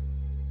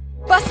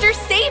 Buster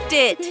saved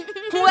it!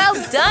 Well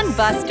done,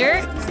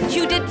 Buster!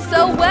 You did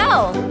so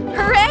well!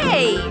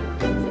 Hooray!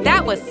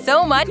 That was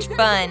so much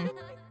fun!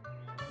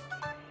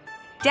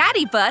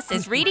 Daddy Bus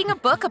is reading a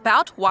book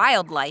about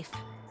wildlife.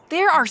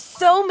 There are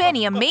so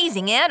many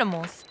amazing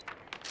animals.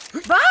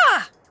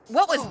 Bah!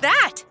 What was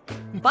that?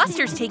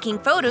 Buster's taking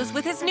photos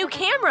with his new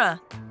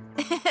camera.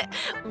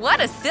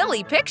 What a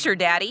silly picture,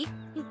 Daddy.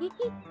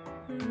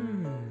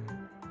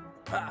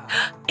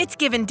 It's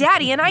given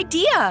Daddy an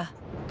idea.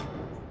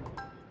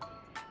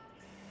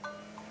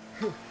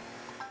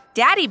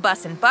 Daddy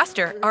Bus and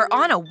Buster are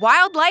on a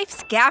wildlife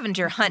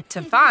scavenger hunt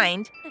to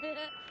find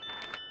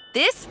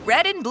this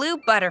red and blue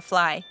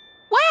butterfly.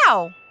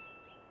 Wow!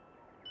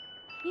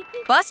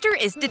 Buster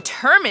is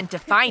determined to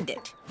find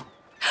it.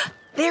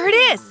 There it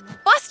is!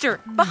 Buster,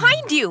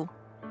 behind you!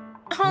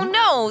 Oh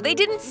no, they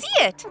didn't see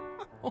it.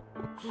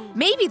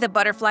 Maybe the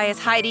butterfly is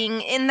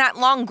hiding in that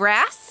long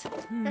grass?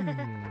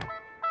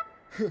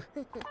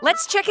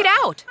 Let's check it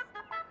out.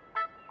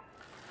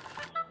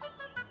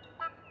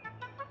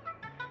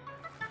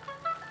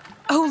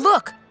 Oh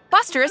look,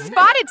 Buster has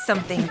spotted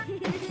something.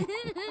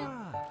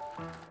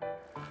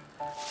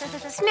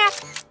 Snap!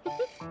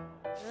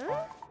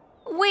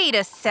 Wait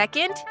a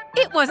second,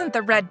 it wasn't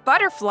the red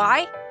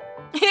butterfly.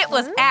 It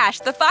was Ash,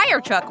 the fire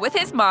truck, with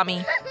his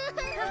mommy.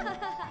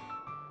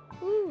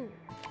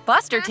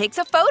 Buster takes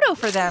a photo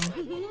for them.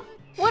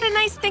 What a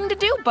nice thing to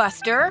do,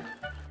 Buster.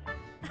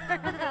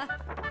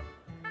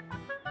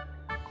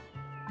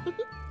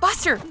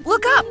 Buster,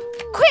 look up!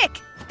 Quick!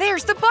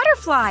 There's the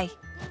butterfly!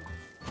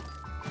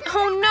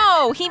 Oh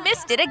no, he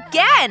missed it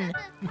again!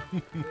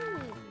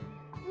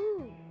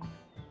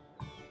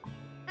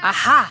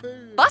 Aha!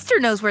 Buster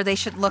knows where they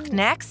should look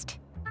next.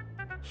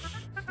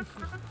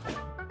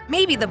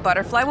 Maybe the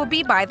butterfly will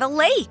be by the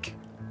lake.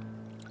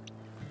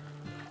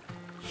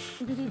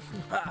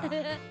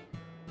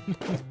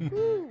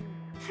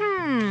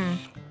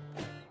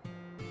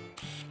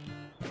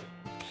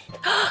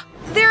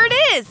 There it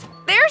is!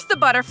 There's the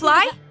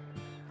butterfly!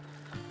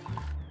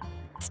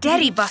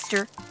 Steady,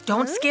 Buster.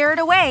 Don't scare it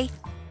away.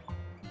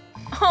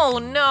 Oh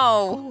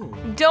no!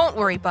 Don't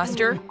worry,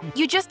 Buster.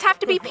 You just have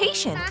to be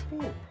patient.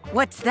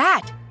 What's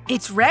that?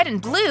 It's red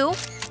and blue.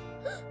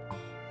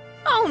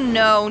 Oh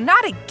no,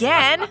 not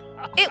again!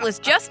 It was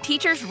just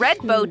Teacher's red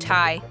bow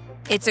tie.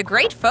 It's a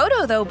great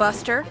photo though,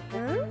 Buster.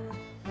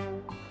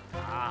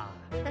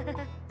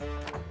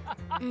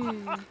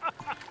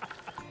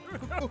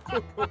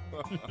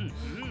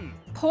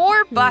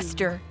 Poor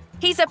Buster.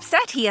 He's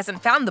upset he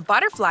hasn't found the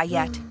butterfly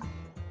yet.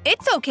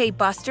 It's okay,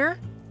 Buster.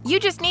 You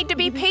just need to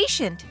be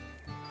patient.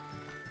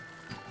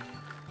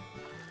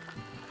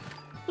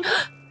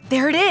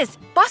 There it is!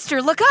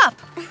 Buster, look up!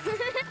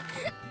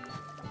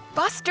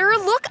 Buster,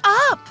 look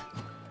up!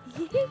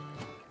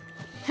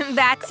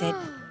 That's it.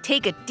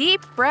 Take a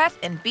deep breath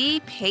and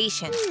be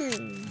patient.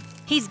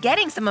 He's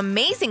getting some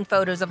amazing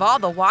photos of all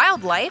the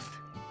wildlife.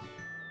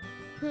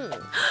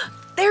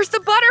 There's the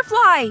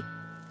butterfly!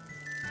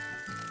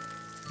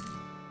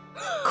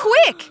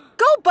 Quick!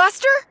 Go,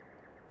 Buster!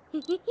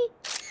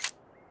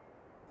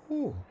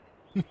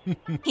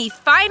 He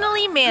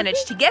finally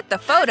managed to get the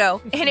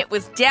photo, and it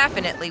was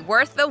definitely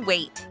worth the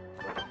wait.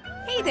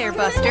 Hey there,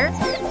 Buster.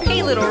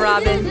 Hey, little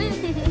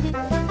Robin.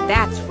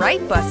 That's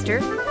right,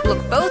 Buster.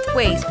 Look both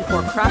ways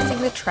before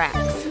crossing the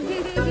tracks.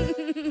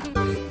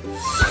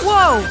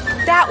 Whoa!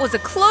 That was a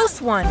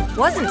close one.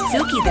 Wasn't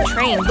Suki the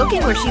train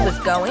looking where she was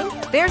going?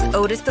 There's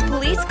Otis the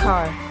police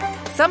car.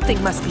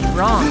 Something must be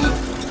wrong.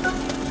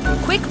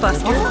 Quick,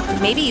 Buster.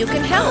 Maybe you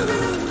can help.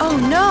 Oh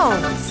no!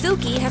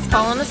 Suki has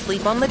fallen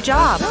asleep on the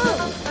job.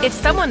 If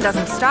someone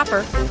doesn't stop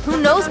her,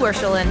 who knows where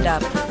she'll end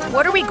up?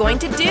 What are we going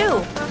to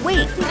do?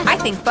 Wait, I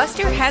think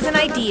Buster has an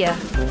idea.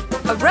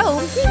 A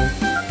rope?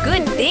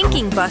 Good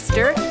thinking,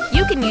 Buster.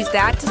 You can use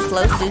that to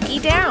slow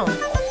Suki down.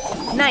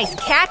 Nice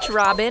catch,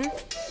 Robin.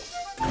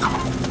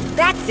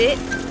 That's it.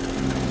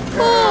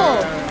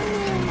 Pull!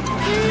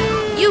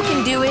 You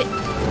can do it.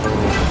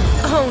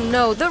 Oh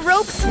no, the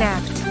rope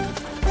snapped.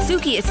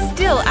 Suki is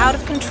still out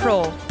of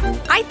control.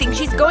 I think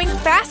she's going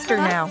faster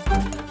now.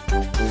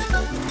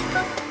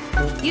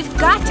 You've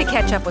got to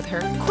catch up with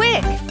her,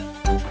 quick!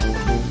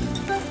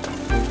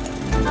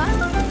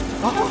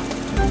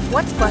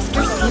 What's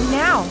Buster seen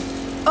now?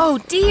 Oh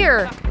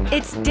dear,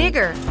 it's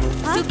Digger.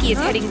 Suki is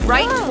heading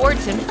right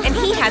towards him and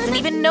he hasn't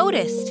even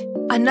noticed.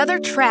 Another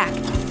track.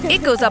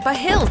 It goes up a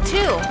hill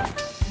too.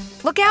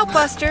 Look out,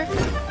 Buster.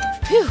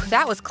 Phew,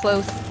 that was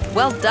close.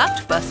 Well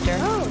ducked, Buster.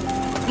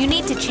 You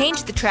need to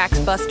change the tracks,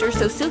 Buster,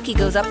 so Suki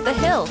goes up the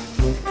hill.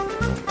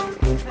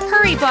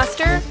 Hurry,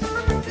 Buster.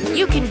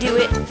 You can do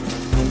it.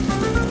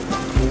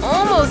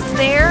 Almost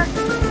there.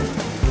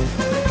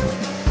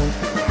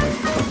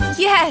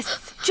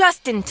 Yes,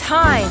 just in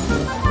time.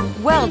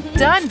 Well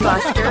done,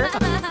 Buster.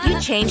 You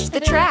changed the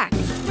track.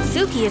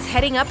 Suki is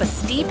heading up a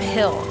steep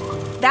hill.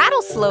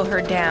 That'll slow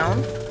her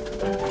down.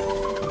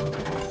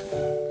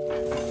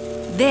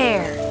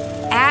 There.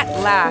 At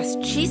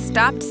last, she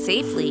stopped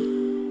safely.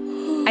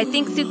 I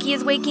think Suki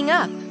is waking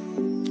up.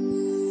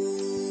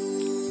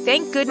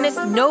 Thank goodness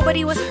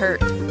nobody was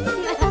hurt.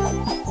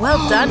 Well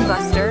done,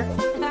 Buster.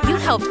 You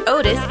helped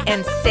Otis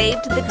and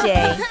saved the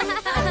day.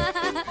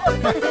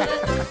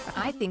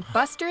 I think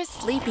Buster is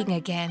sleeping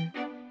again.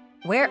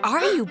 Where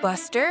are you,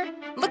 Buster?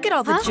 Look at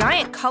all the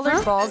giant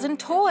colored balls and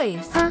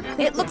toys.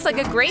 It looks like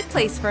a great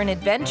place for an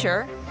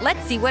adventure.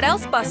 Let's see what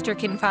else Buster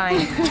can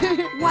find.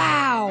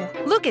 Wow!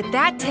 Look at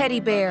that teddy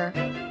bear.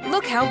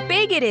 Look how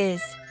big it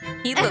is.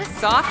 He looks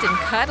soft and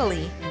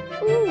cuddly.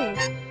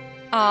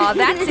 Aw,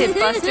 that's it,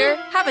 Buster.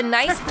 Have a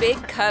nice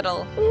big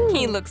cuddle.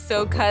 He looks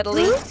so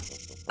cuddly.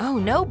 Oh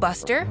no,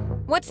 Buster.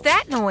 What's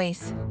that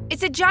noise?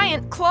 It's a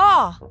giant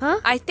claw.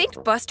 I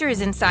think Buster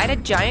is inside a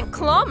giant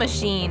claw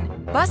machine.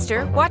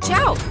 Buster, watch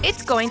out.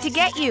 It's going to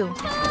get you.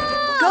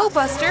 Go,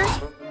 Buster.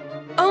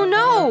 Oh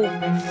no.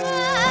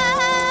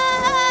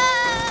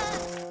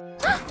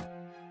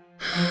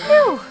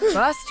 Phew,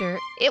 Buster,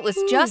 it was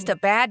just a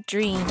bad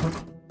dream.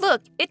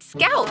 Look, it's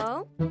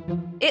Scout.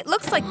 It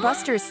looks like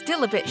Buster is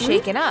still a bit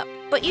shaken up,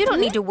 but you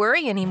don't need to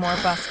worry anymore,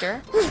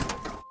 Buster.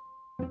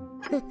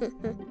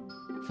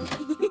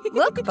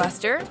 Look,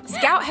 Buster,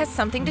 Scout has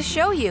something to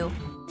show you.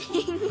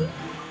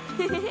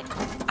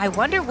 I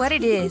wonder what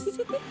it is.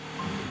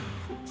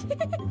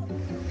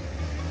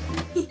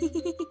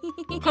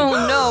 Oh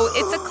no,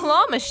 it's a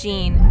claw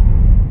machine.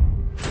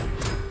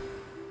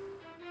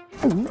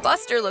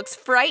 Buster looks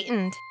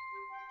frightened.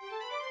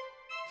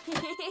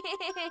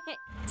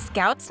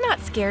 Scout's not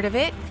scared of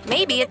it.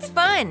 Maybe it's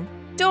fun.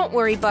 Don't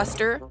worry,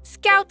 Buster.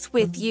 Scout's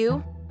with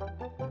you.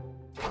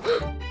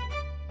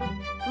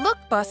 Look,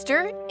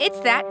 Buster, it's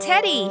that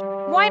teddy.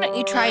 Why don't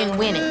you try and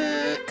win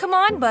it? Come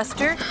on,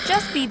 Buster,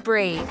 just be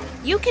brave.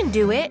 You can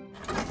do it.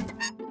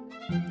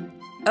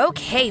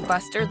 Okay,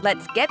 Buster,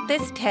 let's get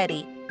this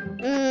teddy.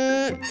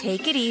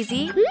 Take it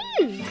easy.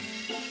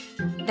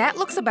 That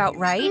looks about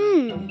right.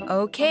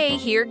 Okay,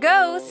 here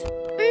goes.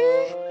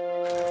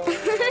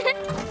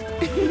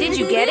 Did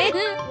you get it?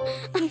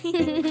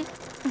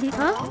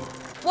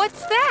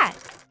 What's that?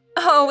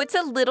 Oh, it's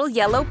a little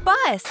yellow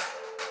bus.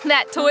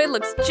 That toy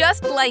looks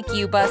just like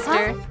you,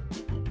 Buster.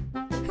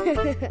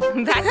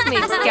 That's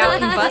made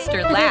Scout and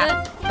Buster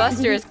laugh.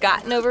 Buster has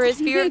gotten over his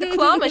fear of the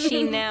claw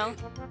machine now.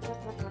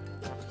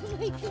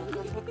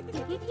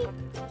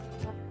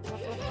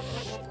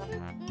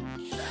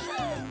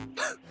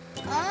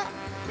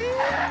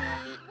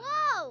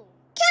 Whoa!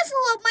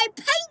 Careful of my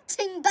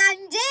painting,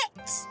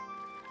 bandit!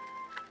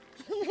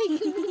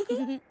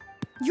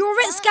 You're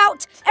it,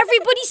 Scout!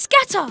 Everybody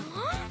scatter!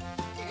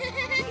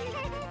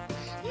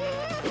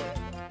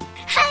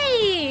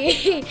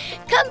 Hey!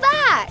 Come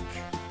back!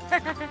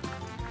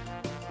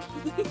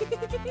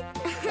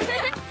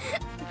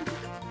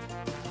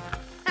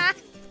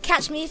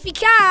 Catch me if you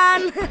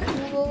can!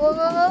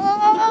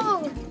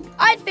 Whoa.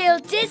 I feel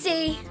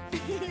dizzy.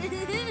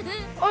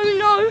 Oh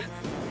no!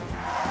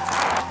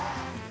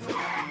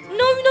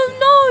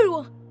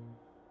 No!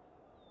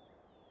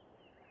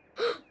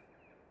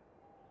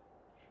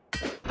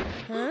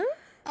 Huh?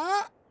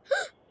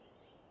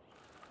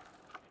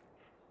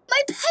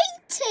 My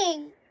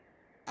painting!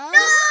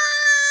 No!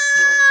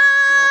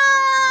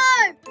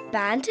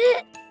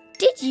 Bandit,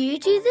 did you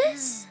do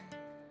this?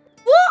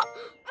 What?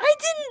 I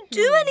didn't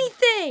do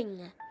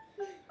anything!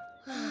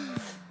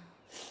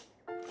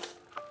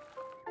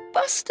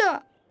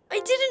 Buster, I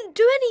didn't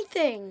do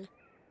anything.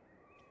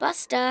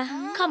 Buster,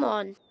 come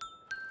on.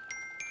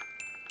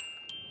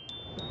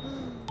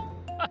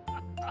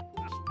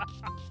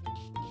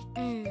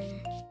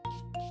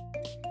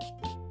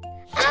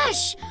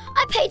 Ash,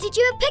 I painted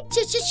you a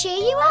picture to cheer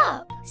you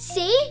up.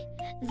 See?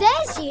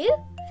 There's you,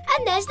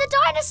 and there's the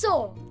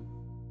dinosaur.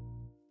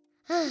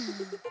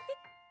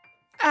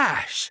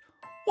 Ash,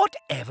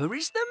 whatever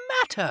is the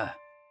matter?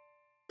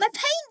 My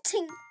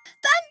painting!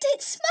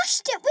 Bandit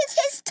smashed it with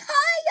his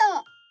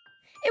tire!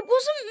 It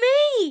wasn't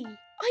me.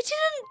 I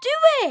didn't do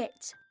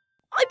it.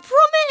 I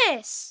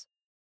promise.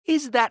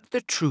 Is that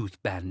the truth,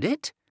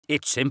 Bandit?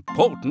 It's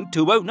important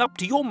to own up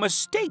to your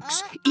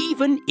mistakes,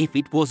 even if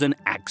it was an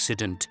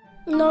accident.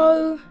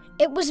 No,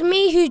 it was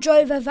me who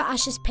drove over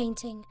Ash's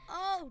painting.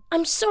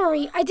 I'm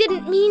sorry, I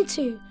didn't mean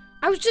to.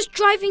 I was just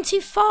driving too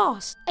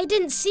fast. I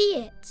didn't see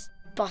it.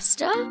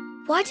 Buster,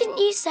 why didn't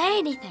you say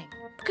anything?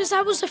 Because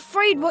I was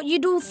afraid what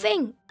you'd all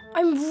think.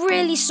 I'm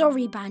really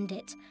sorry,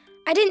 Bandit.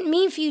 I didn't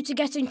mean for you to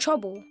get in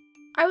trouble.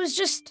 I was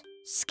just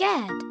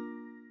scared.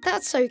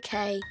 That's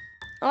okay.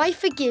 I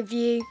forgive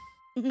you.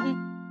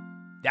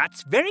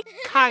 That's very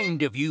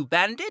kind of you,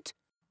 Bandit.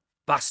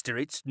 Buster,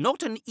 it's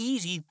not an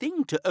easy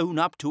thing to own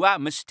up to our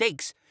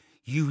mistakes.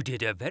 You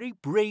did a very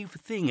brave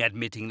thing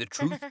admitting the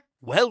truth.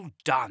 Well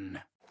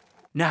done.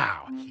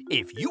 Now,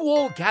 if you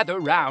all gather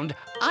round,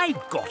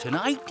 I've got an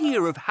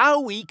idea of how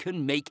we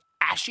can make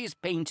Ash's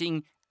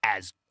painting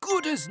as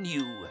good as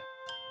new.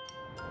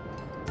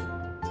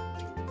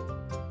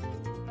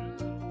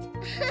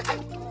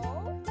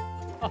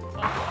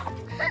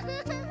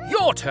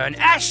 Your turn,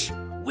 Ash,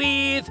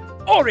 with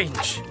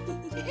orange.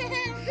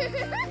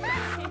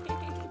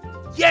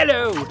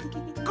 Yellow,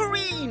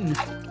 green,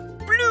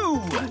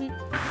 blue.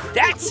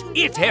 That's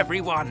it,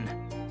 everyone.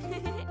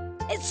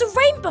 It's a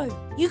rainbow.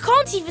 You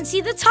can't even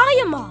see the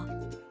tire mark.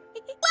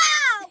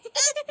 Wow!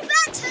 It's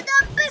better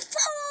than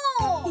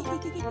before!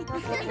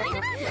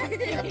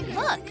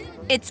 Look,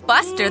 it's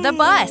Buster the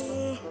bus.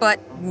 But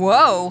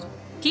whoa,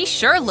 he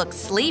sure looks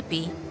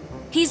sleepy.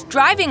 He's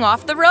driving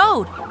off the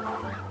road.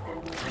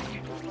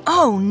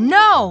 Oh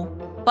no!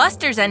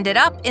 Buster's ended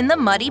up in the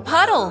muddy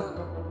puddle.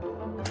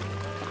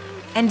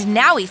 And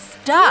now he's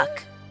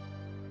stuck.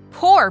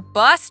 Poor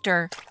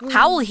Buster.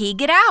 How will he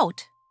get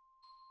out?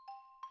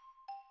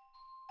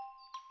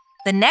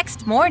 The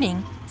next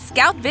morning,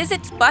 Scout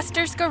visits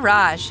Buster's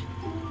garage.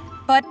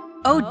 But,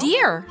 oh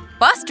dear,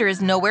 Buster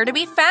is nowhere to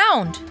be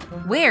found.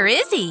 Where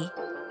is he?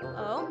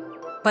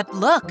 But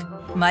look,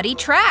 muddy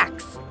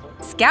tracks.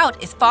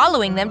 Scout is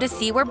following them to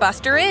see where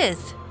Buster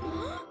is.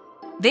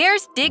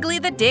 There's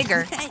Diggly the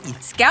Digger.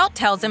 Scout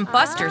tells him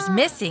Buster's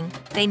missing.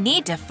 They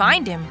need to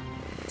find him.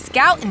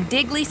 Scout and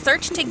Diggly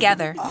search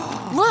together.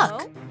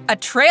 Look, a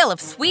trail of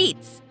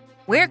sweets.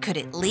 Where could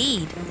it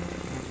lead?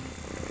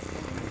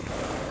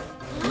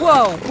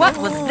 Whoa, what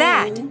was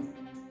that?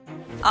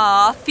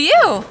 Aw,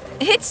 phew,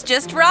 it's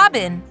just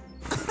Robin.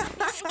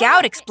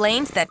 Scout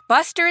explains that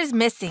Buster is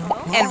missing,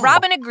 and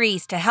Robin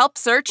agrees to help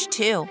search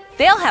too.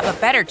 They'll have a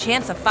better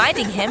chance of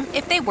finding him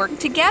if they work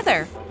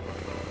together.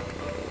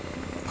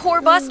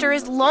 Poor Buster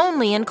is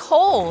lonely and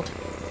cold.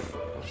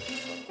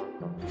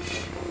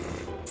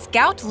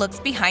 Scout looks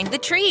behind the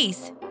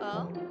trees.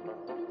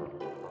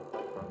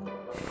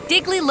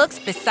 Diggly looks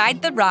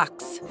beside the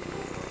rocks.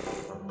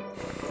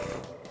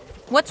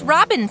 What's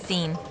Robin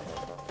seen?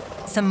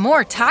 Some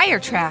more tire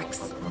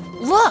tracks.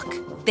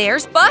 Look,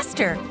 there's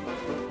Buster.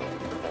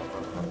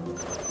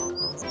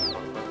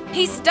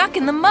 He's stuck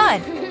in the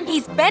mud.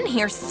 He's been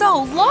here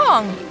so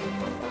long.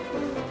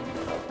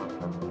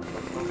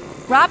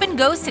 Robin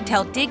goes to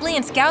tell Diggly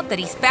and Scout that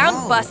he's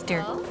found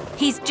Buster.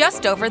 He's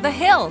just over the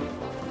hill.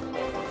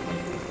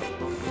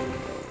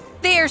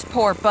 There's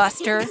poor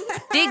Buster.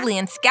 Diggly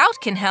and Scout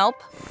can help.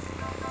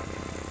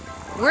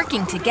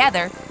 Working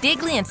together,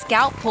 Diggly and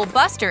Scout pull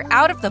Buster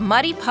out of the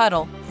muddy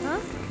puddle.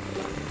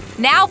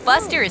 Now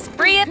Buster is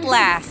free at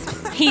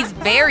last. He's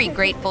very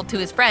grateful to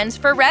his friends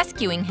for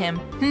rescuing him.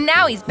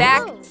 Now he's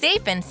back,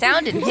 safe and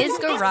sound in his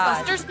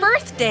garage. It's Buster's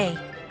birthday.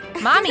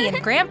 Mommy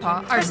and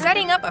Grandpa are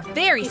setting up a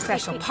very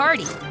special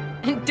party.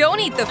 Don't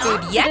eat the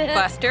food yet,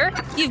 Buster.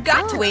 You've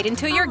got to wait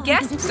until your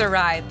guests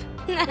arrive.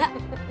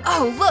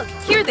 Oh, look,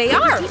 here they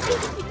are.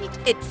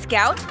 It's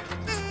Scout,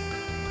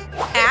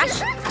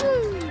 Ash,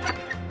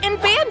 and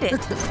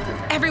Bandit.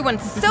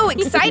 Everyone's so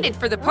excited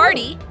for the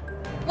party.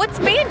 What's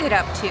Bandit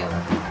up to?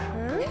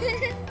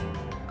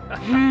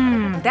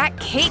 That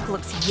cake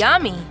looks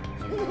yummy.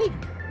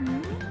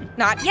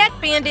 Not yet,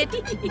 Bandit.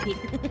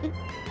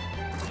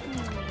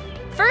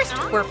 First,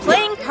 we're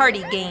playing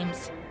party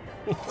games.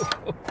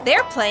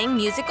 They're playing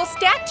musical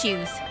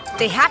statues.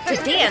 They have to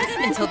dance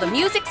until the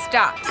music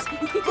stops.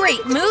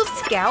 Great move,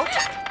 Scout.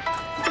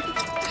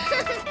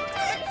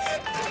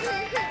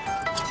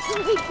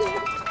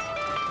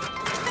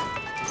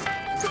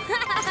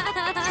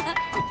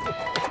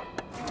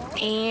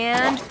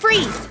 And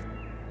freeze.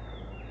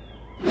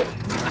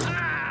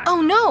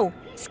 Oh no,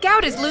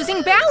 Scout is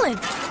losing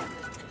balance.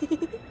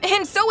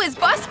 And so is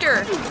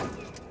Buster.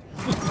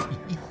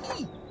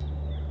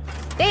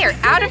 They are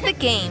out of the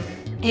game.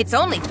 It's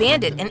only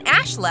Bandit and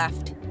Ash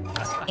left.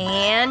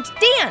 And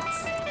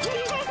dance.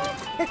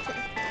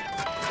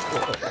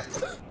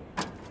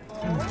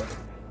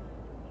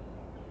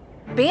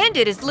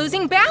 Bandit is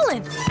losing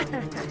balance.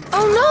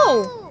 Oh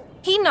no!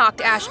 He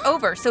knocked Ash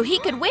over so he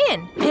could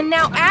win. And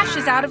now Ash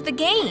is out of the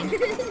game.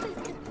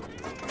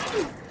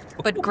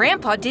 But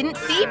Grandpa didn't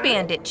see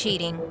Bandit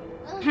cheating.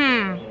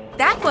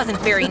 That wasn't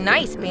very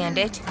nice,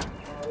 Bandit.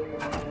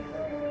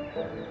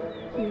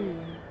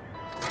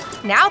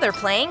 Now they're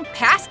playing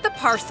Pass the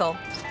Parcel.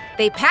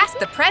 They pass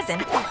the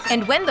present,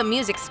 and when the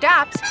music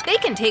stops, they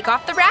can take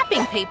off the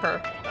wrapping paper.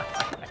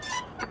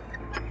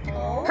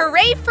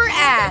 Hooray for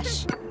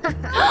Ash!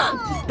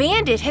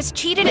 Bandit has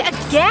cheated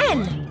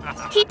again!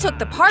 He took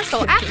the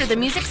parcel after the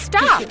music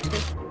stopped.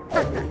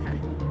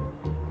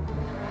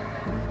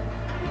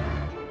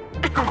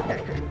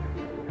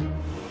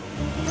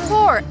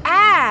 Poor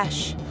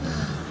Ash!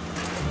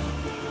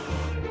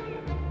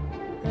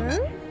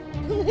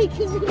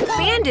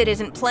 Bandit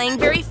isn't playing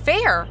very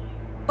fair.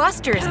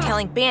 Buster is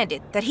telling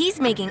Bandit that he's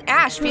making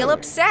Ash feel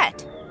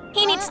upset.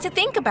 He needs to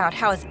think about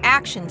how his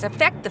actions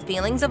affect the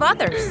feelings of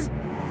others.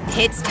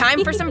 It's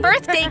time for some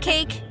birthday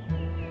cake.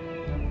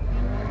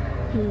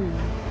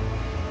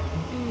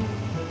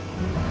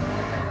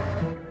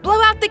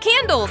 Blow out the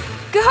candles!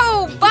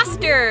 Go,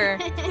 Buster!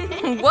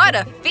 What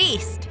a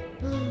feast!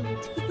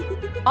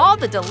 All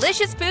the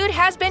delicious food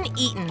has been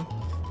eaten.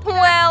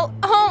 Well,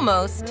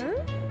 almost.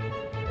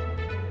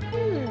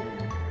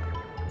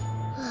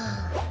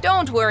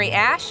 Don't worry,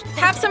 Ash.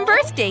 Have some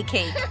birthday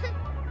cake.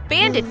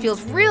 Bandit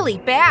feels really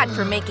bad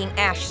for making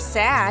Ash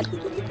sad.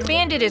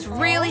 Bandit is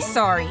really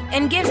sorry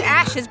and gives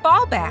Ash his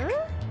ball back.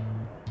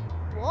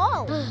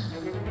 Whoa.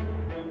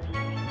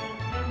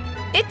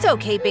 It's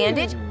okay,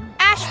 Bandit.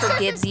 Ash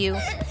forgives you.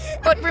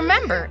 But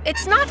remember,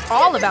 it's not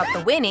all about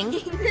the winning.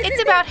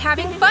 It's about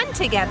having fun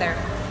together.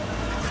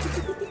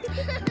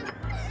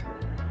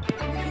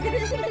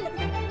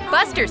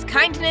 Buster's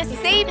kindness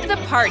saved the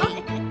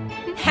party.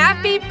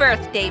 Happy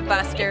birthday,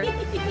 Buster.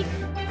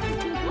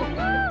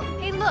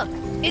 Hey, look,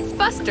 it's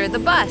Buster the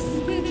bus.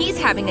 He's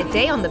having a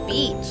day on the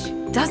beach.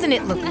 Doesn't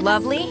it look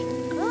lovely?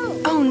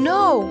 Oh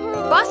no,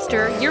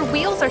 Buster, your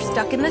wheels are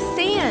stuck in the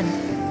sand.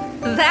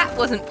 That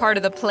wasn't part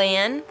of the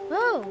plan.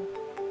 Oh.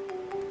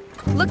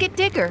 Look at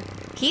Digger.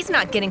 He's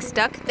not getting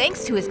stuck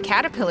thanks to his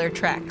caterpillar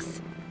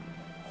tracks.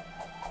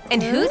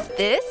 And who's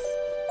this?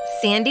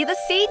 Sandy the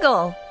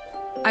seagull.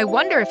 I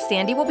wonder if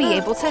Sandy will be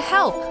able to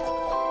help.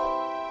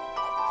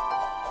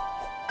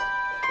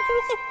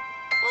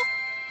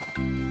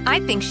 I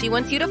think she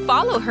wants you to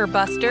follow her,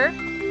 Buster.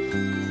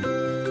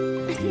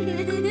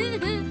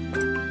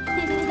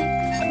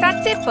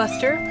 That's it,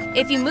 Buster.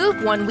 If you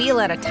move one wheel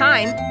at a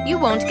time, you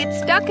won't get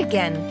stuck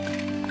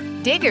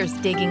again. Digger's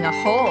digging a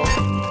hole.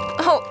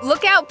 Oh,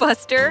 look out,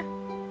 Buster.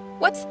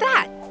 What's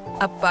that?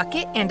 A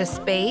bucket and a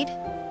spade?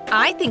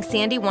 I think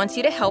Sandy wants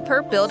you to help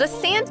her build a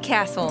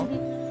sandcastle.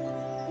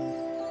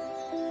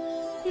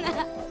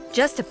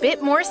 Just a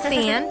bit more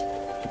sand.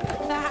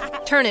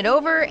 Turn it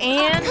over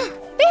and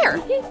there,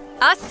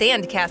 a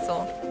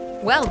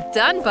sandcastle. Well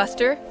done,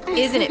 Buster.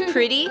 Isn't it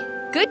pretty?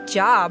 Good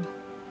job.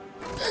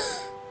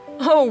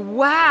 Oh,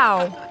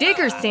 wow.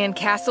 Digger's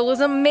sandcastle is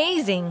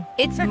amazing.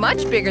 It's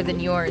much bigger than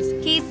yours.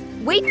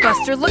 Wait,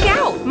 Buster, look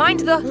out.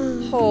 Mind the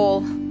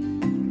hole.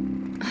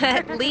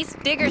 At least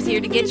Digger's here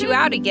to get you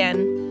out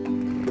again.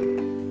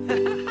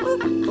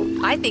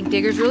 I think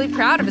Digger's really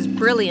proud of his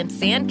brilliant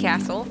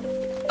sandcastle.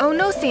 Oh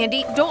no,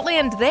 Sandy, don't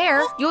land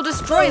there. You'll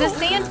destroy the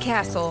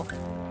sandcastle.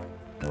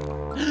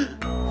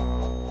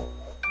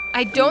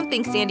 I don't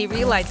think Sandy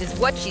realizes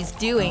what she's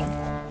doing.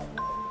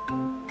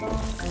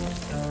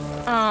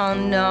 Oh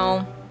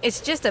no, it's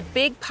just a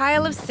big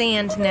pile of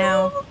sand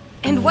now.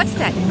 And what's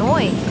that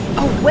noise?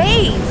 A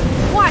wave!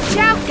 Watch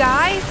out,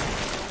 guys!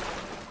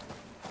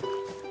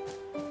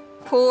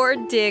 Poor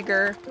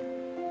Digger.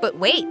 But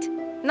wait,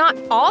 not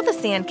all the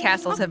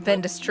sandcastles have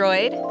been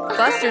destroyed.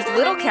 Buster's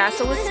little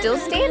castle is still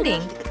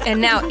standing. And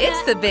now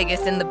it's the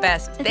biggest and the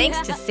best, thanks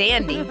to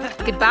Sandy.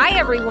 Goodbye,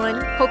 everyone.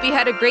 Hope you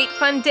had a great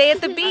fun day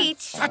at the beach.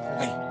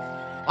 Suddenly,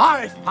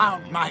 I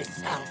found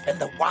myself in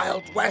the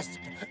Wild West,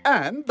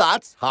 and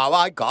that's how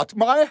I got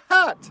my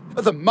hat,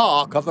 the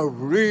mark of a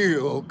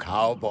real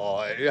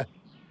cowboy.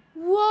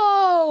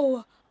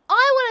 Whoa!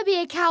 I want to be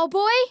a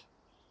cowboy.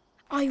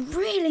 I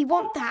really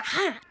want that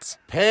hat.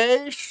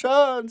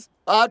 Patience.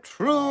 A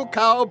true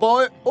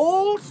cowboy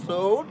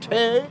also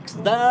takes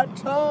their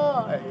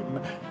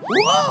time.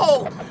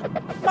 Whoa!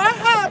 My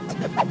hat!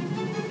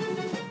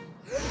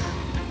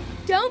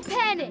 Don't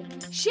panic.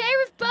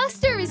 Sheriff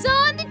Buster is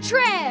on the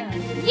trail!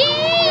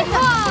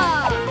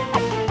 Yee-haw!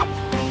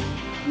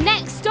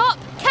 Next stop,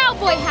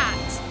 cowboy hat.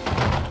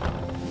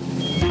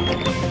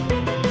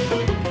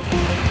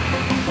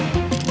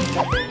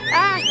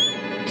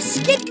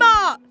 Skid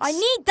marks! I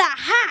need that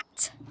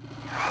hat.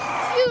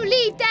 You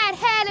leave that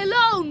hat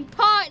alone,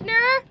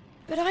 partner.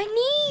 But I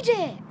need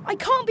it. I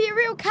can't be a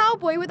real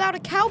cowboy without a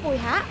cowboy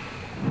hat.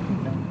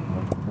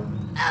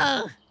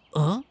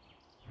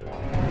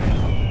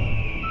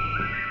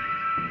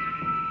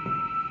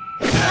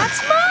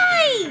 That's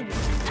mine!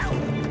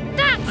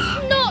 That's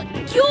not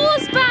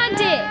yours,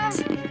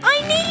 Bandit!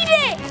 I need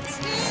it!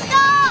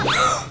 Stop!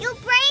 You'll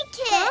break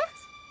it.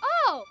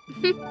 Oh,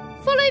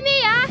 follow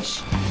me,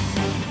 Ash.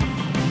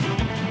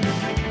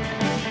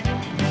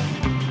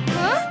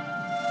 Huh?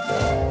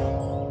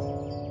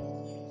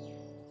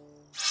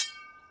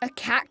 A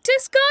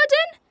cactus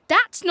garden?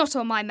 That's not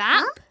on my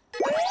map.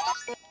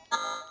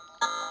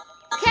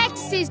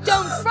 Cactuses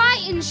don't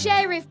frighten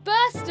Sheriff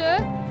Buster.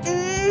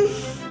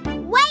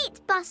 Wait,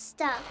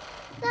 Buster.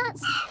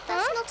 That's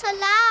not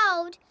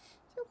allowed.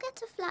 You'll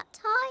get a flat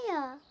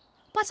tire.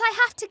 But I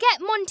have to get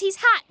Monty's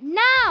hat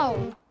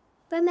now.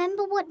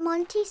 Remember what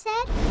Monty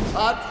said?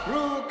 A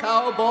true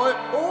cowboy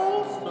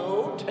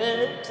also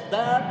takes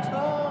their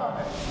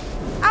time.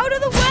 Out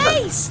of the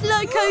way,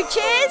 slow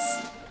coaches!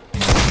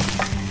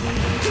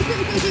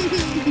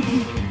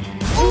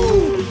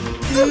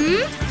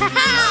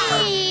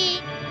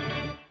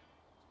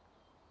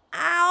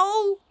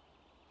 Ow!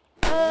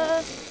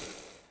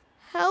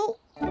 Help?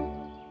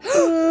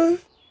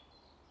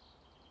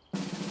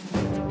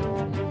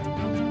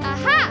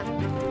 Aha!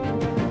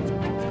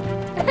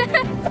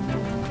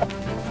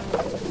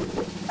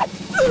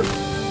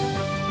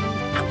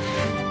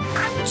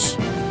 Ouch!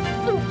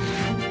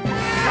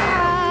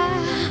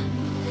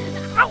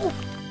 Ow!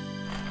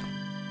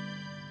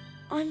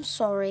 I'm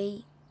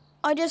sorry.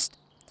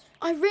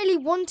 I really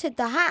wanted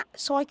the hat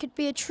so I could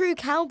be a true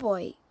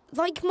cowboy,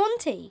 like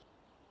Monty.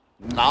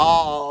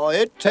 No,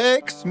 it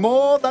takes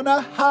more than a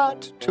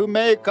hat to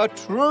make a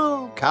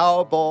true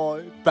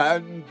cowboy,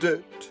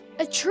 Bandit.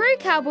 A true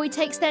cowboy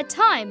takes their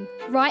time,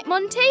 right,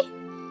 Monty?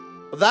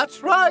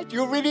 That's right,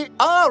 you really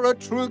are a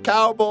true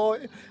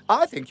cowboy.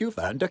 I think you've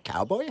earned a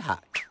cowboy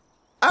hat.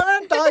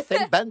 And I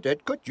think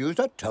Bandit could use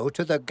a tow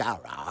to the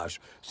garage.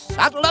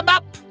 Saddle him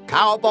up,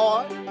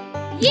 cowboy.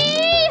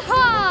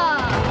 Yee-haw!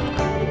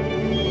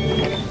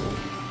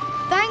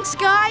 Thanks,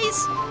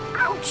 guys.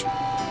 Ouch.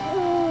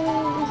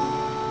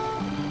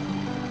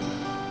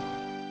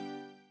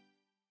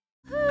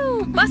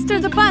 Buster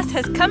the Bus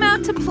has come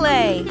out to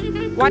play.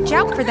 Watch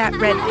out for that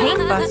red paint,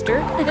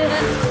 Buster.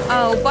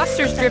 Oh,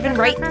 Buster's driven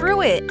right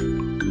through it.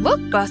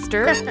 Look,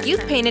 Buster,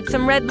 you've painted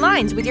some red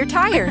lines with your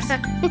tires.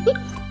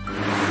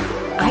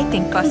 I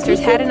think Buster's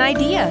had an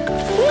idea.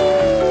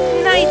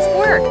 Nice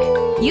work.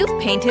 You've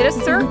painted a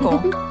circle.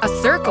 A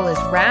circle is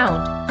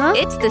round.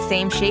 It's the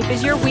same shape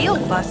as your wheel,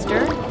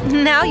 Buster.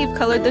 Now you've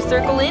colored the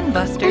circle in,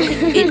 Buster.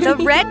 It's a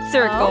red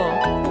circle.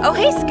 Oh,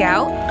 hey,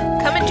 Scout.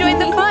 Come and join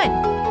the fun.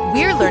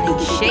 We're learning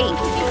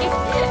shapes.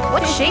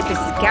 What shape is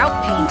Scout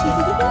painting?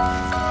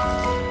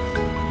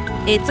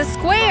 It's a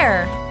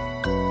square.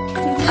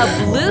 A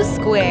blue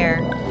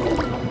square.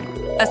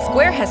 A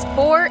square has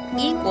 4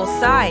 equal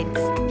sides.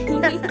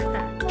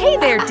 Hey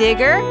there,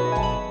 Digger.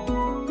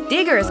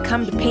 Digger has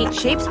come to paint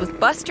shapes with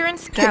Buster and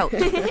Scout.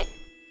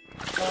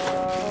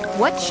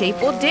 What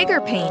shape will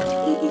Digger paint?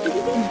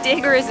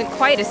 Digger isn't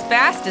quite as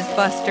fast as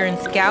Buster and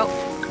Scout.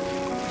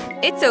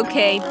 It's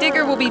okay,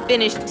 Digger will be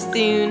finished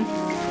soon.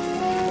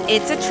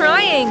 It's a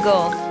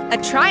triangle. A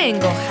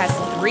triangle has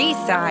 3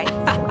 sides.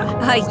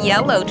 A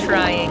yellow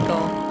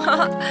triangle.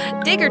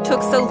 Digger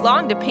took so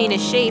long to paint a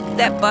shape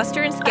that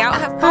Buster and Scout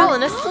have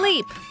fallen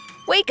asleep.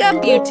 Wake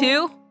up, you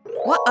two.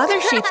 What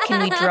other shapes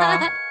can we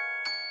draw?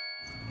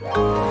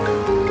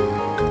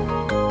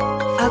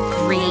 A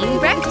green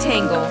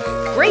rectangle.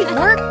 Great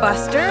work,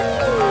 Buster.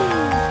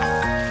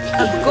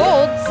 A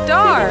gold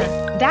star.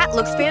 That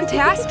looks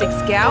fantastic,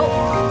 Scout.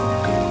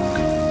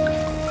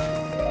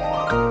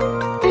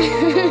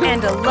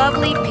 And a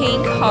lovely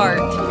pink heart.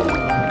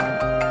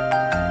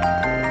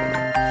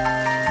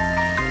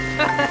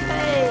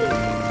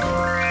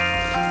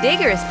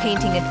 Digger is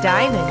painting a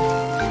diamond.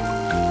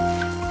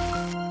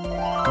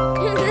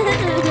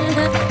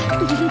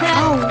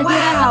 Oh,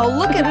 wow!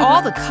 Look at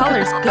all the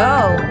colors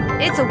go!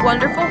 It's a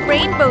wonderful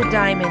rainbow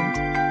diamond.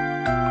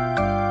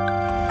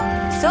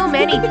 So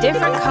many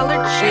different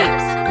colored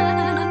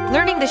shapes.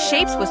 Learning the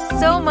shapes was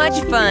so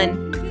much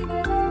fun.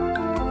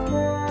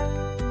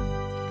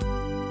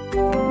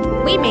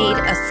 We made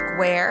a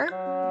square,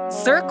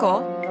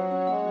 circle,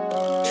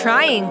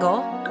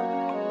 triangle,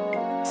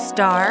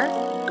 star,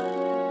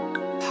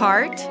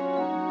 heart,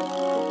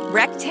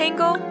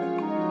 rectangle,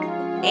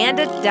 and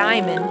a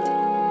diamond.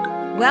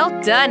 Well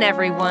done,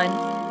 everyone.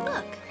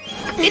 Look,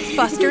 it's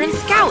Buster and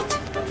Scout.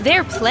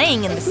 They're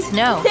playing in the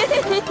snow.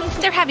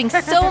 They're having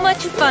so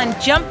much fun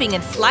jumping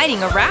and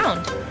sliding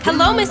around.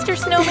 Hello, Mr.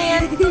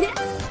 Snowman.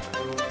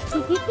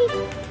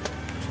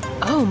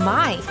 Oh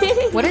my,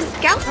 what has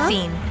Scout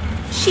seen?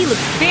 She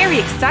looks very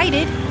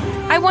excited.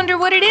 I wonder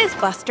what it is,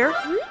 Buster.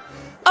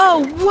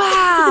 Oh,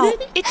 wow!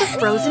 It's a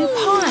frozen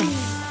pond.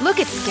 Look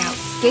at Scout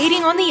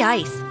skating on the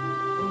ice.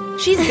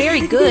 She's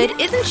very good,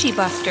 isn't she,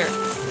 Buster?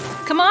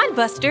 Come on,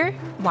 Buster.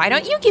 Why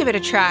don't you give it a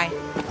try?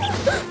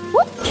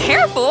 Whoop,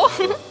 careful!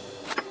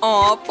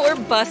 Aw, poor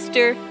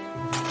Buster.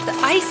 The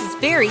ice is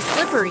very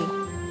slippery.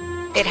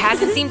 It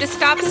hasn't seemed to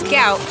stop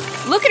Scout.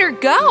 Look at her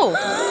go!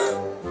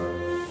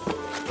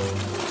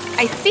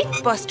 I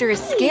think Buster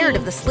is scared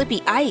of the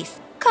slippy ice.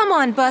 Come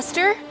on,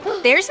 Buster.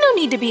 There's no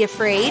need to be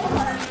afraid.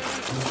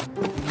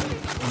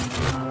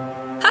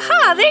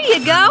 Haha, there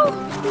you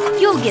go!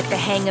 You'll get the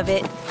hang of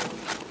it.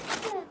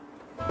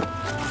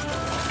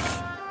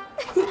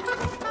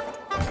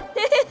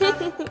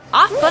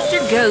 Off Buster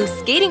goes,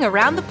 skating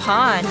around the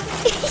pond.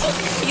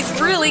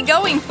 He's really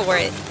going for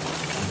it.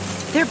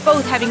 They're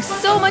both having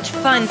so much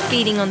fun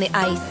skating on the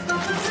ice.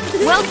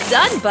 Well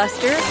done,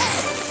 Buster.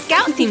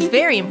 Scout seems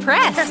very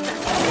impressed.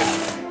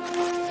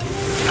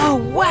 Oh,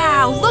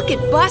 wow, look at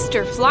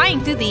Buster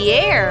flying through the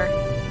air.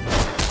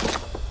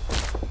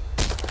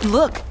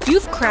 Look,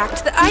 you've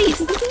cracked the ice.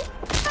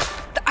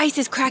 The ice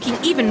is cracking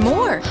even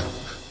more.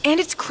 And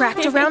it's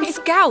cracked around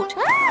Scout.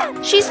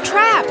 She's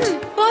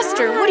trapped.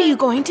 Buster, what are you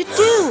going to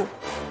do?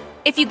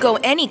 If you go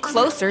any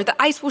closer, the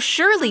ice will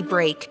surely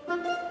break.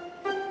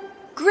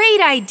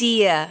 Great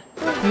idea.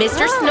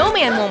 Mr.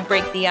 Snowman won't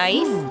break the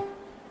ice.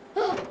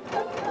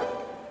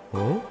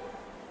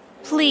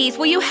 Please,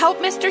 will you help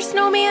Mr.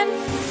 Snowman?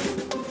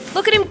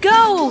 Look at him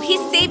go!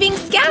 He's saving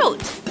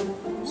Scout!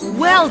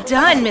 Well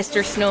done,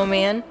 Mr.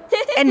 Snowman.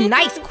 And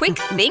nice quick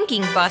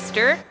thinking,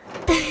 Buster.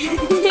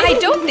 I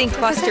don't think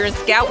Buster and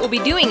Scout will be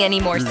doing any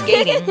more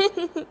skating.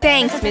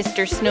 Thanks,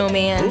 Mr.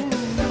 Snowman.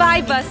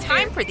 Bye, Bus.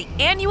 Time for the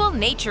annual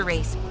nature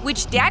race,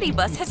 which Daddy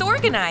Bus has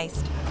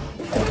organized.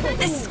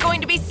 This is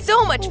going to be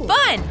so much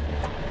fun!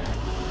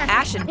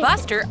 Ash and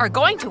Buster are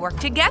going to work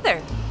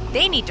together.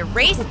 They need to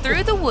race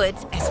through the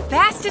woods as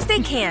fast as they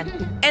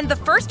can. And the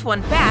first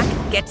one back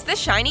gets the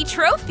shiny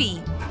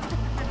trophy.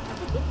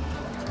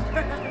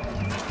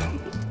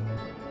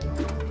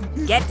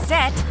 Get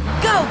set,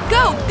 go,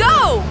 go,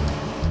 go!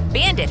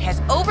 Bandit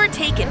has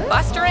overtaken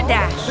Buster and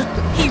Ash.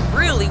 He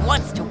really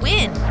wants to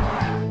win.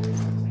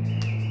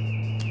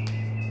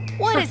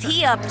 What is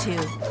he up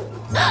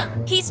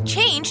to? He's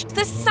changed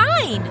the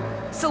sign!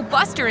 So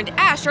Buster and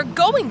Ash are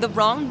going the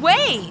wrong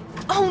way!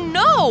 Oh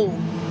no!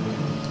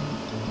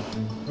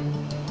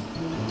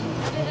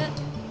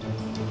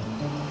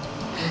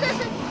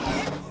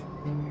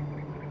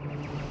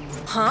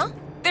 Huh?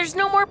 There's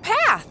no more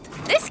path!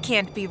 This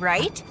can't be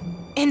right!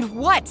 And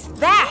what's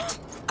that?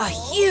 A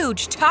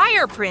huge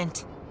tire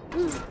print!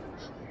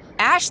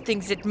 Ash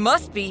thinks it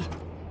must be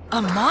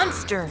a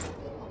monster.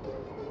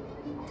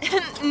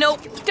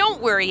 Nope,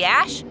 don't worry,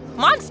 Ash.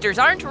 Monsters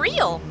aren't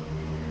real.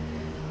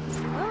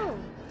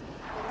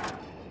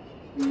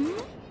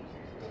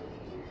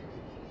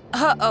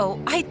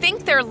 Uh-oh, I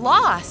think they're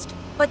lost,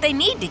 but they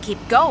need to keep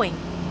going.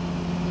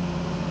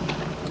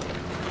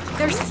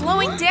 They're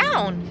slowing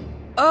down.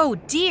 Oh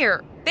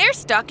dear, they're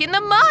stuck in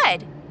the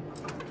mud.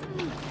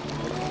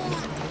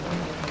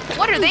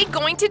 What are they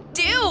going to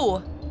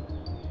do?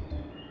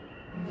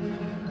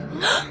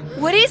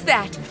 What is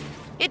that?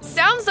 It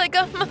sounds like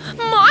a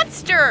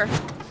monster!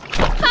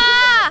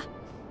 Ah!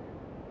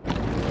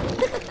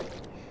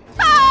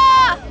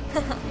 Ah!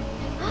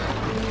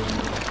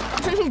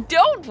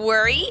 Don't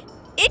worry,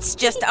 it's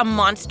just a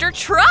monster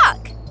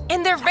truck,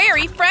 and they're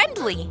very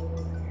friendly.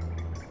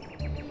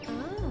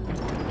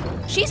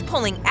 She's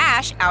pulling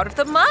Ash out of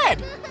the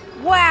mud.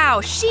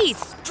 Wow, she's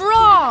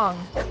strong!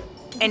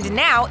 And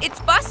now it's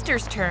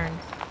Buster's turn.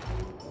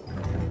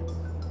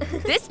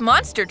 This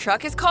monster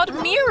truck is called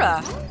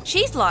Mira.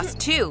 She's lost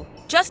too,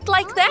 just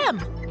like them.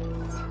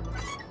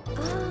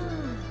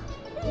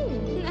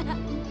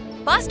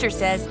 Buster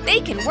says they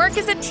can work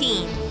as a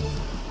team.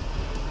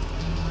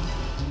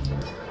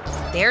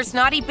 There's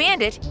Naughty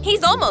Bandit.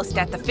 He's almost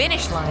at the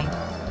finish line.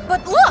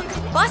 But look,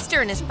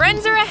 Buster and his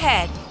friends are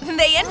ahead.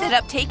 They ended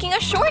up taking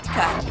a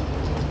shortcut.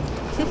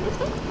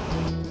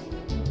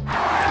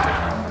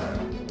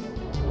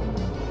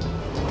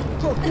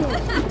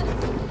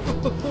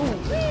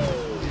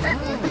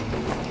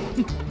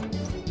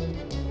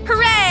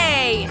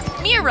 Hooray!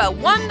 Mira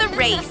won the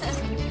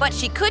race, but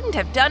she couldn't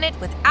have done it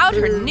without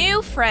her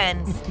new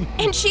friends.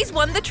 And she's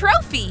won the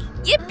trophy!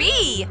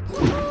 Yippee!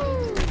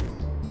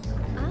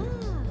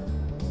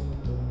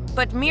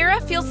 But Mira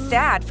feels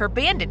sad for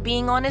Bandit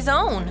being on his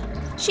own.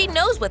 She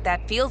knows what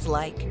that feels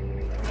like.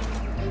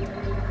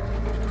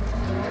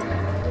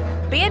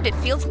 Bandit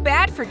feels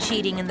bad for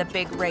cheating in the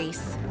big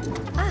race.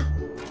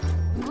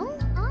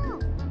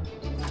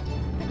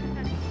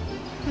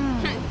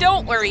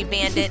 Don't worry,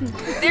 Bandit.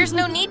 There's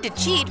no need to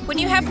cheat when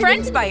you have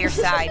friends by your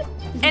side.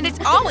 And it's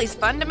always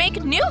fun to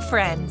make new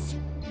friends.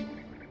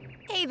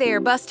 Hey there,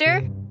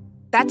 Buster.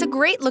 That's a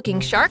great-looking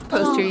shark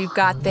poster you've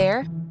got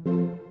there.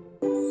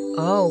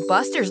 Oh,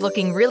 Buster's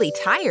looking really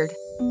tired.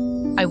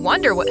 I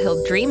wonder what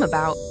he'll dream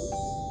about.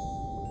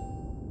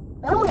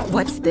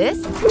 What's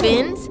this?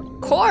 Fins?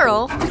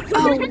 Coral?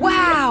 Oh,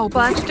 wow,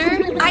 Buster.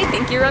 I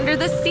think you're under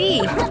the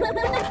sea.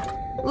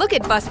 Look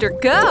at Buster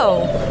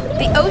go!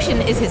 The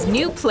ocean is his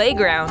new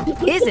playground.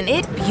 Isn't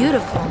it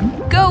beautiful?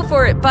 Go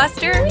for it,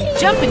 Buster!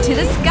 Jump into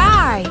the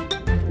sky!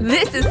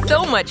 This is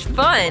so much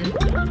fun!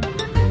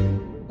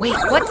 Wait,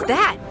 what's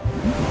that?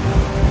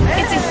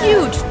 It's a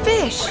huge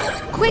fish!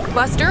 Quick,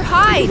 Buster,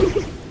 hide!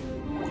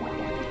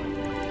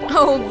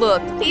 Oh,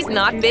 look, he's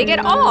not big at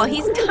all.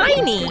 He's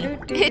tiny.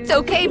 It's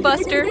okay,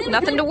 Buster.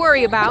 Nothing to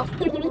worry about.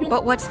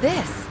 But what's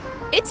this?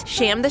 It's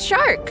Sham the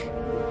shark.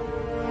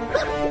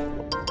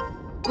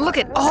 Look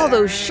at all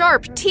those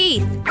sharp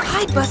teeth.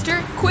 Hide,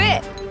 Buster,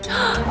 quick.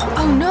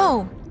 Oh,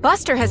 no.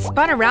 Buster has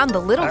spun around the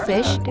little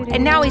fish,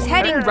 and now he's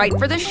heading right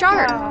for the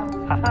shark.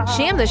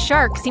 Sham the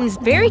shark seems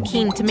very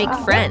keen to make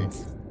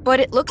friends, but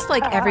it looks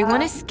like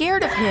everyone is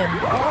scared of him.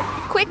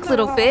 Quick,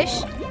 little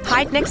fish,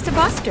 hide next to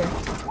Buster.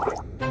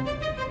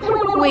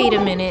 Wait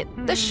a minute,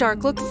 the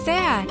shark looks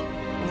sad.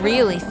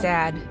 Really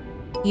sad.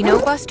 You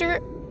know, Buster,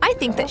 I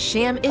think that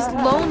Sham is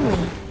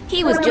lonely.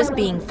 He was just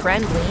being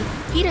friendly.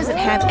 He doesn't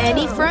have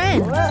any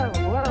friends.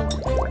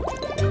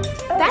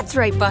 That's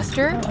right,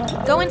 Buster.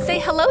 Go and say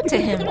hello to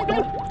him.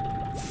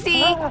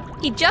 See?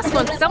 He just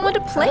wants someone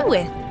to play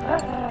with.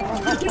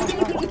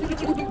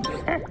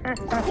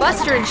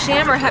 Buster and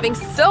Sham are having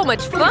so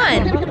much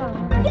fun.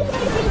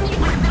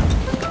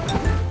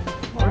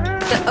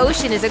 The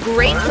ocean is a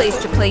great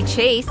place to play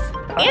chase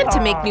and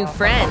to make new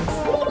friends.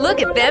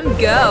 Look at them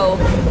go.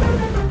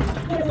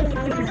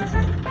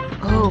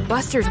 Oh,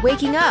 Buster's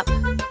waking up.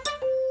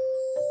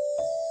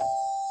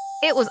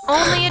 It was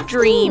only a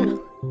dream.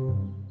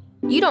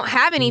 You don't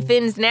have any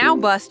fins now,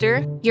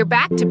 Buster. You're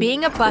back to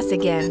being a bus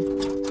again.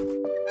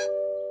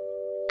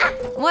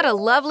 What a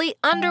lovely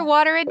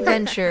underwater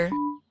adventure.